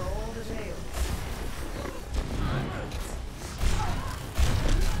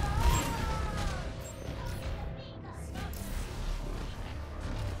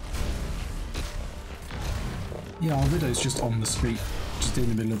 Yeah, our Widow's just on the street, just in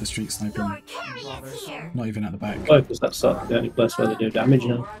the middle of the street sniping, Lord Carry is here. not even at the back. Oh, because that's the only place where they do damage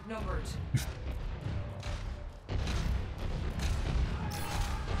now.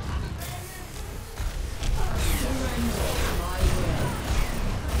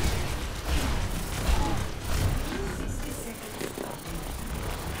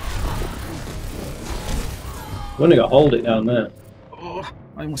 We've only got to hold it down there. Oh,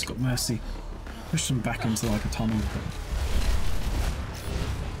 I almost got mercy. Pushed him back into like a tunnel.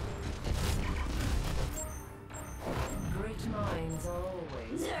 Great minds are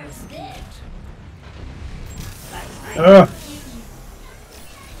always Ugh.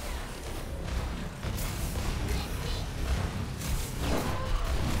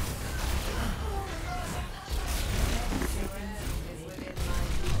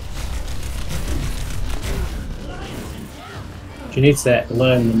 She needs to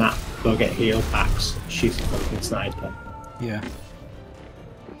learn the map, go get heal packs, shoot a fucking sniper. Yeah.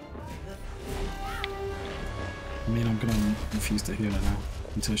 I mean, I'm gonna refuse to heal her now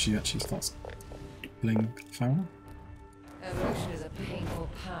until she actually starts killing Farah. Evolution is a painful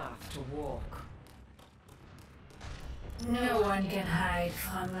path to walk. No one can hide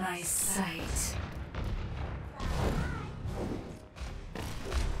from my sight.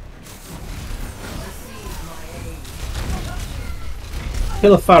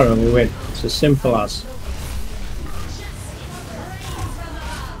 Kill a Pharaoh and we win. It's as simple as.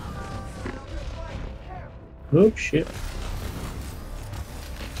 Oh shit.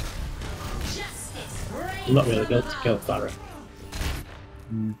 I'm not really built to kill Pharaoh.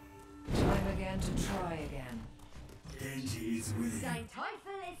 Mm. Time again to try again.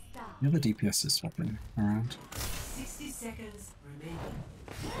 The other DPS is swapping around. 60 seconds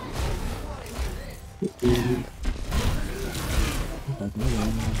remaining.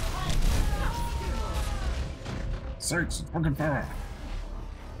 Search fucking Farah.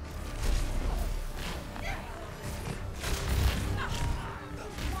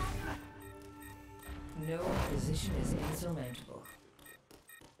 No opposition is insurmountable.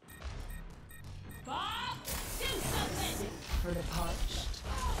 For the parched.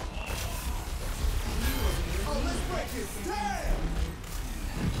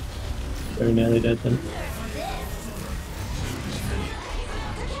 Very nearly dead then.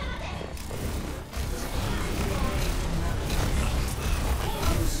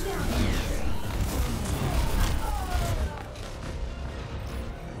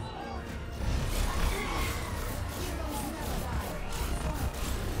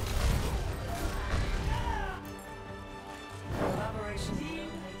 Collaboration will make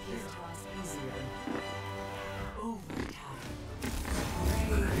this task easier.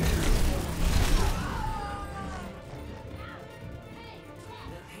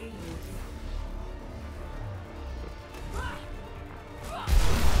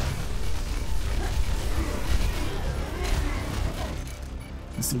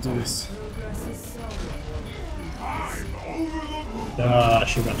 Let's still do this. Ah,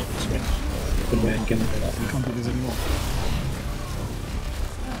 she ran into switch. Couldn't make him for that. You can't do this anymore.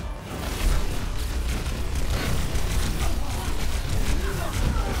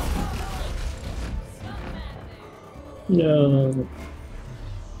 No.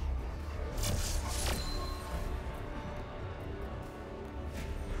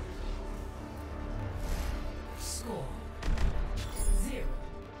 Score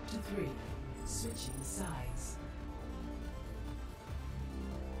 0-3. Switching sides.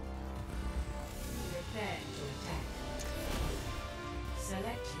 Prepare to attack.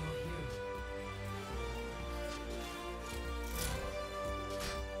 Select your hero.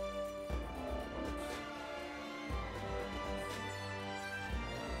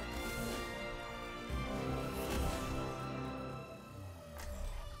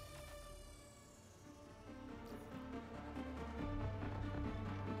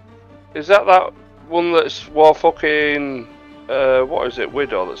 Is that one that's fucking what is it,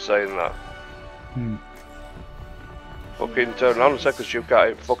 Widow that's saying that? Fucking turn around a second, you've got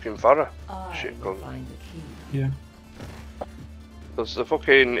it fucking Farah. Shit gun. Yeah. Because the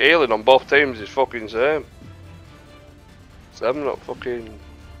fucking healing on both teams is fucking same. So I'm not fucking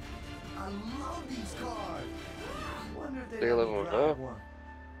I love these cards. Wonder if they dealing with her.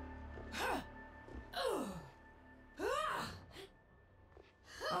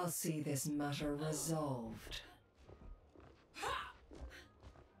 I'll see this matter resolved.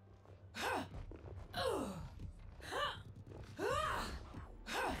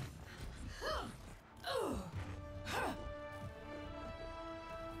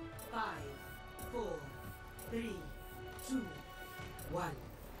 5, 4, 3, 2, 1.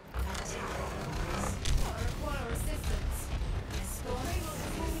 I require assistance.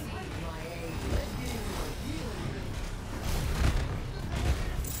 My aid.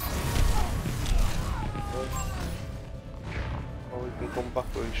 Oh, we can come back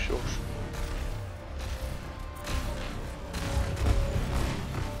with his shush.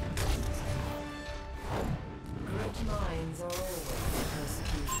 Great minds are always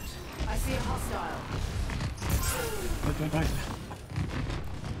persecuted. I see a hostile. Right.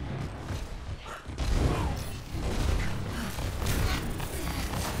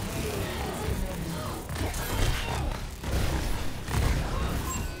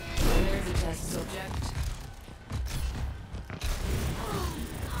 There's a test subject.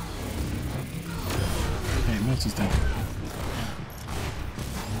 Hey, Mercy's dead.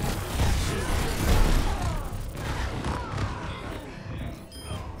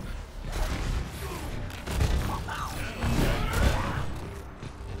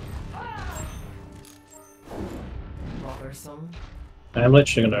 Bothersome. I'm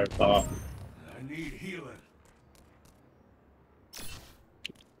literally gonna report. I need healing.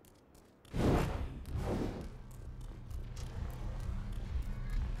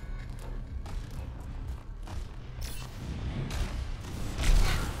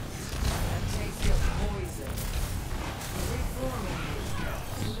 Taste your poison. Reforming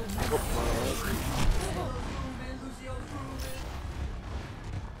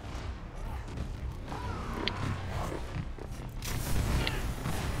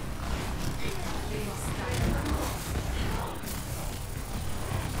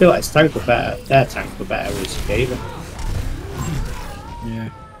I feel like his tank were better. Their tank were better with Skaven. Yeah.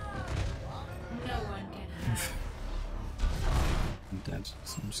 No one can hide. I'm dead,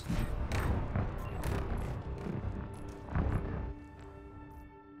 so I'm just gonna...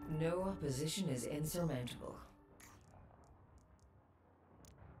 No opposition is insurmountable.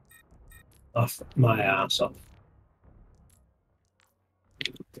 Off my ass off.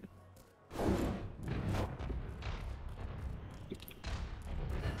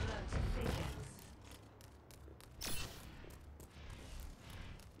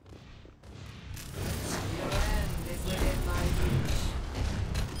 Your end is within my reach.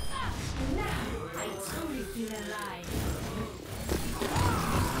 Now I truly feel alive.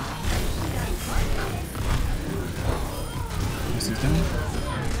 Mercy's down.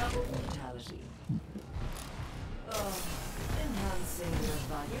 Mortality. Oh, enhancing your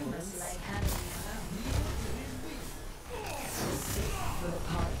vitals. Like having For the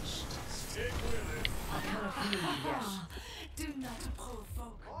parched. I cannot heal you yet. do not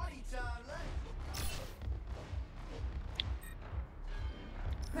provoke.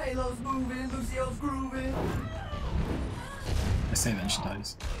 Halo's moving, Lucio's grooving. I say that and she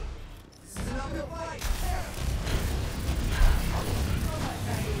dies.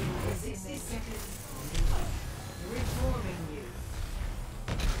 60 seconds. Reforming you.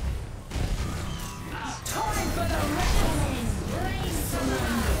 Time for the reckoning.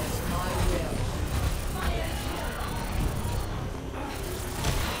 Surrender to my will.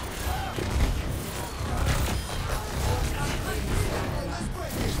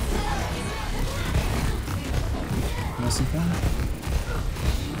 Mercy fan.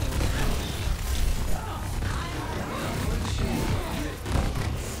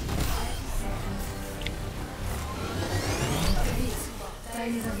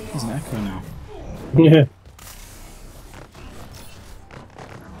 There's an echo now. Yeah.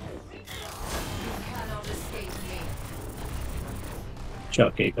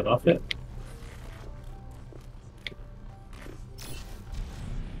 Chuck got off it.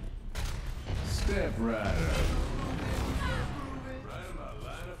 Step right.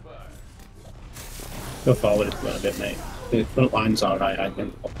 Go forward if you want a bit, mate. The front line's alright, I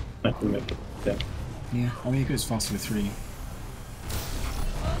think. I can move it. Yeah, I mean it goes faster with 3.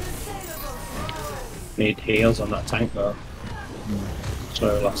 Need heals on that tank though.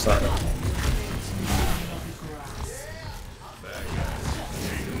 So I lost that.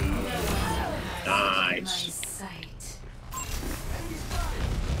 Nice.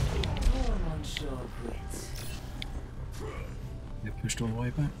 They pushed all the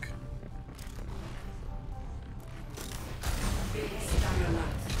way back.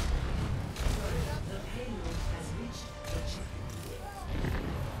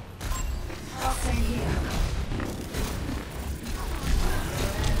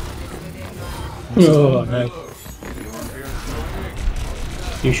 Oh no.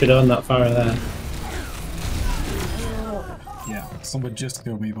 You should own that Farah there. Yeah, someone just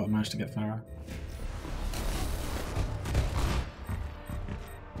killed me but I managed to get Farah.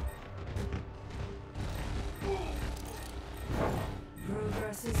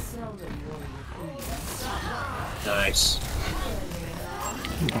 Nice.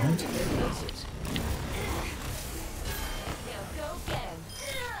 Behind.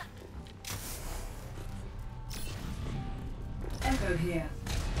 Echo here.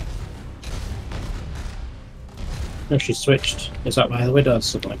 No, she switched. Is that why the Widow's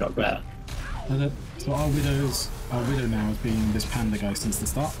suddenly got better? So our widow now has been this panda guy since the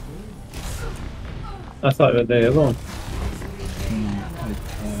start. I thought it was the other one.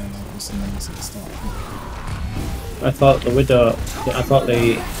 Was someone else at the start. I thought the Widow. I thought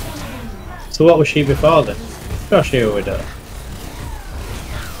the. So what was she before then? Gosh, she a Widow.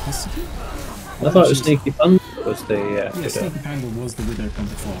 I thought it was Sneaky Panda that was the yeah, Widow. Sneaky Panda was the widow from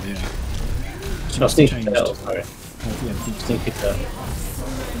before, yeah. Not Sneaky Tail, sorry. Yeah, Sneaky Tail.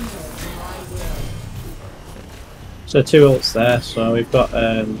 So 2 ults there, so we've got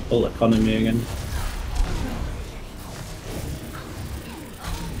ult economy again.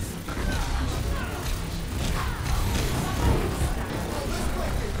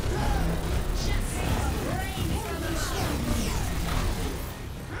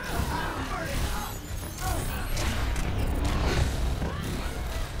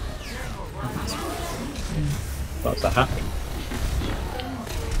 What's that happen?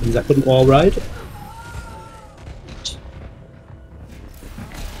 Means I couldn't wall ride.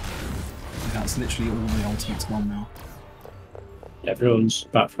 That's literally all the ultimates gone now. Everyone's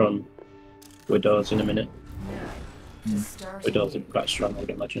back from Widows in a minute. Widows are quite strong, I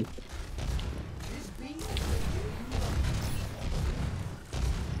would imagine.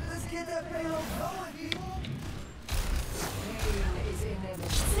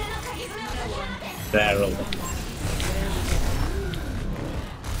 There, all.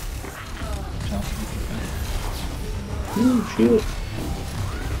 Oh shit.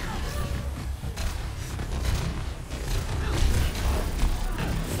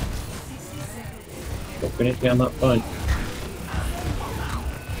 We need to get on that point.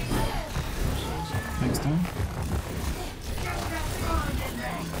 Next time.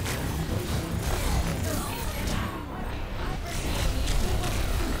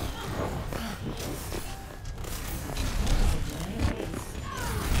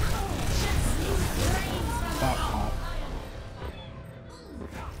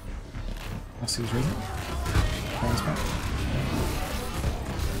 Let's see who's risen. Fire's back.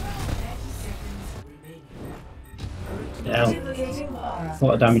 Yeah, a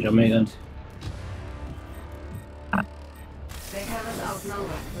lot of damage on me then. They have us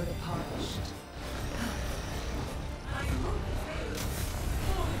outnumbered for the polished.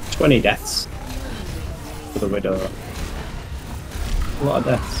 20 deaths for the Widow. A lot of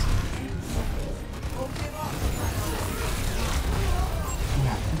deaths.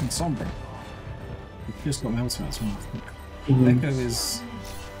 Yeah, fucking Sombra. We've just got my ultimate as well, I think. Echo is...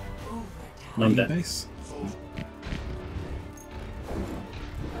 I'm dead. Base.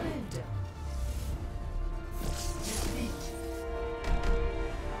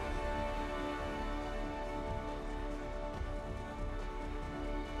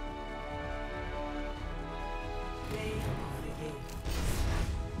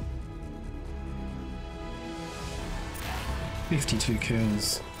 52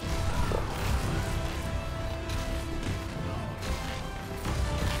 kills.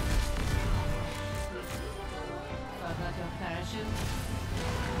 Forgot your parachute?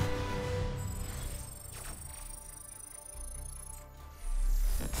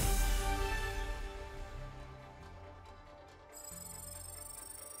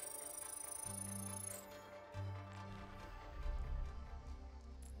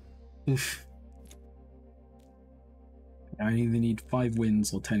 Oof. I either need 5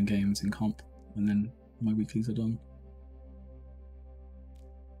 wins or 10 games in comp, and then my weeklies are done.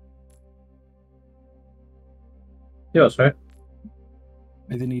 Yeah, that's right.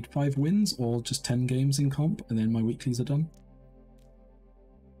 I either need 5 wins or just 10 games in comp, and then my weeklies are done.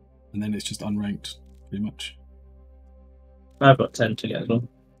 And then it's just unranked, pretty much. I've got 10 to get as well.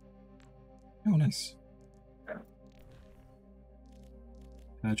 Oh, nice.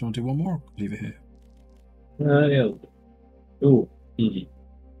 Do you want to do one more? Or leave it here. Yeah. Ooh.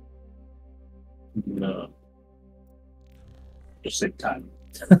 No. Just same time.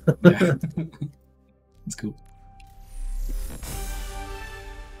 Yeah. That's cool.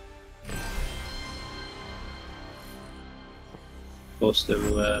 Supposed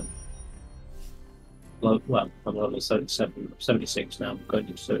to, well, I'm on 77, 76 now, I'm going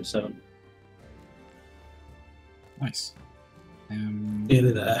into 77. Nice.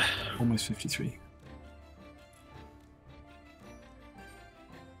 Nearly there. Almost 53.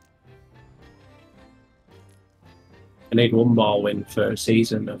 I need one more win for a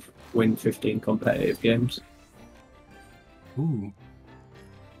season of win 15 competitive games. Ooh.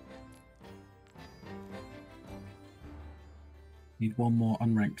 Need one more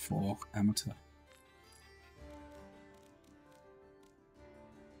unranked for amateur.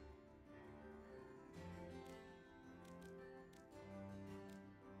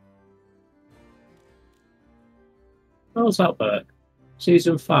 How's that work?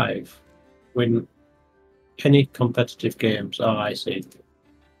 Season 5, win any competitive games. Oh, I see.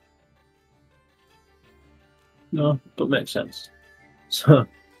 No, but makes sense. So,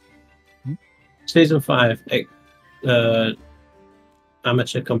 Season 5,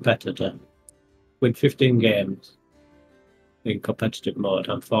 amateur competitor, win 15 games in competitive mode.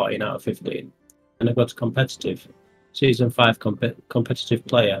 I'm 14 out of 15. And I go to competitive. Season 5 competitive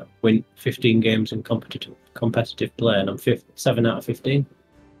player, win 15 games in competitive play, and I'm 7 out of 15.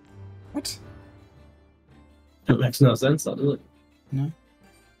 What? That makes no sense, that does it? No.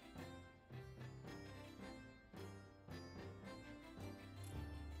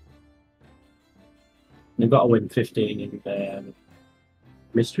 You've got to win 15 in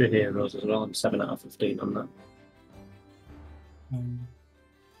Mystery Heroes as well. I'm 7 out of 15 on that.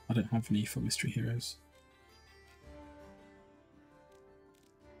 I don't have any for Mystery Heroes.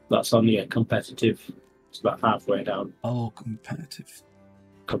 That's on the competitive. It's about halfway down. Oh, competitive.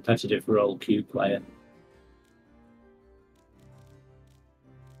 Competitive role queue player.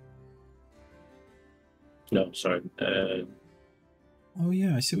 No, sorry. Oh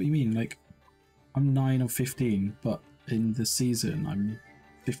yeah, I see what you mean. Like, I'm 9 of 15, but in the season I'm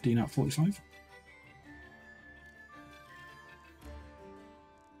 15 out of 45.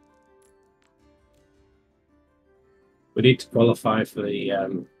 We need to qualify for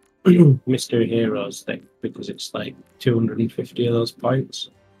the Mystery Heroes thing because it's like 250 of those points,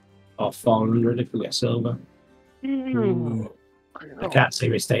 or 400 if we get silver. Ooh. I can't see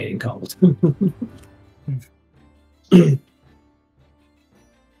me staying cold. You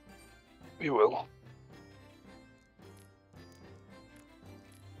will.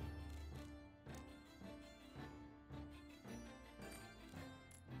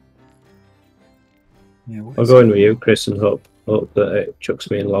 Yeah, I'll go in with you, Chris, and hope that it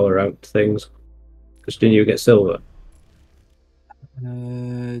chucks me in lower ranked things. Because didn't you get silver?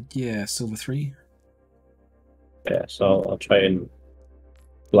 Yeah, silver 3. Yeah, so I'll try and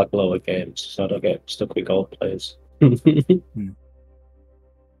flag lower games so I don't get stuck with gold players. They're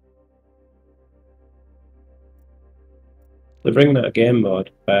bringing out a game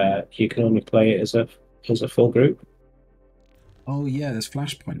mode where you can only play it as a full group. Oh yeah, there's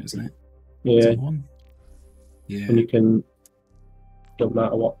Flashpoint, isn't it? Yeah. Is one? Yeah. And you can, don't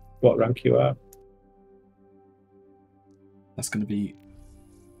matter what rank you are. That's gonna be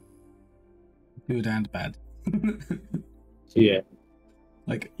good and bad. Yeah.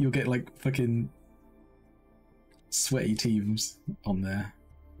 Like, you'll get like fucking sweaty teams on there.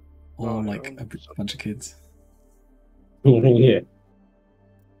 Or like a bunch of kids. Yeah.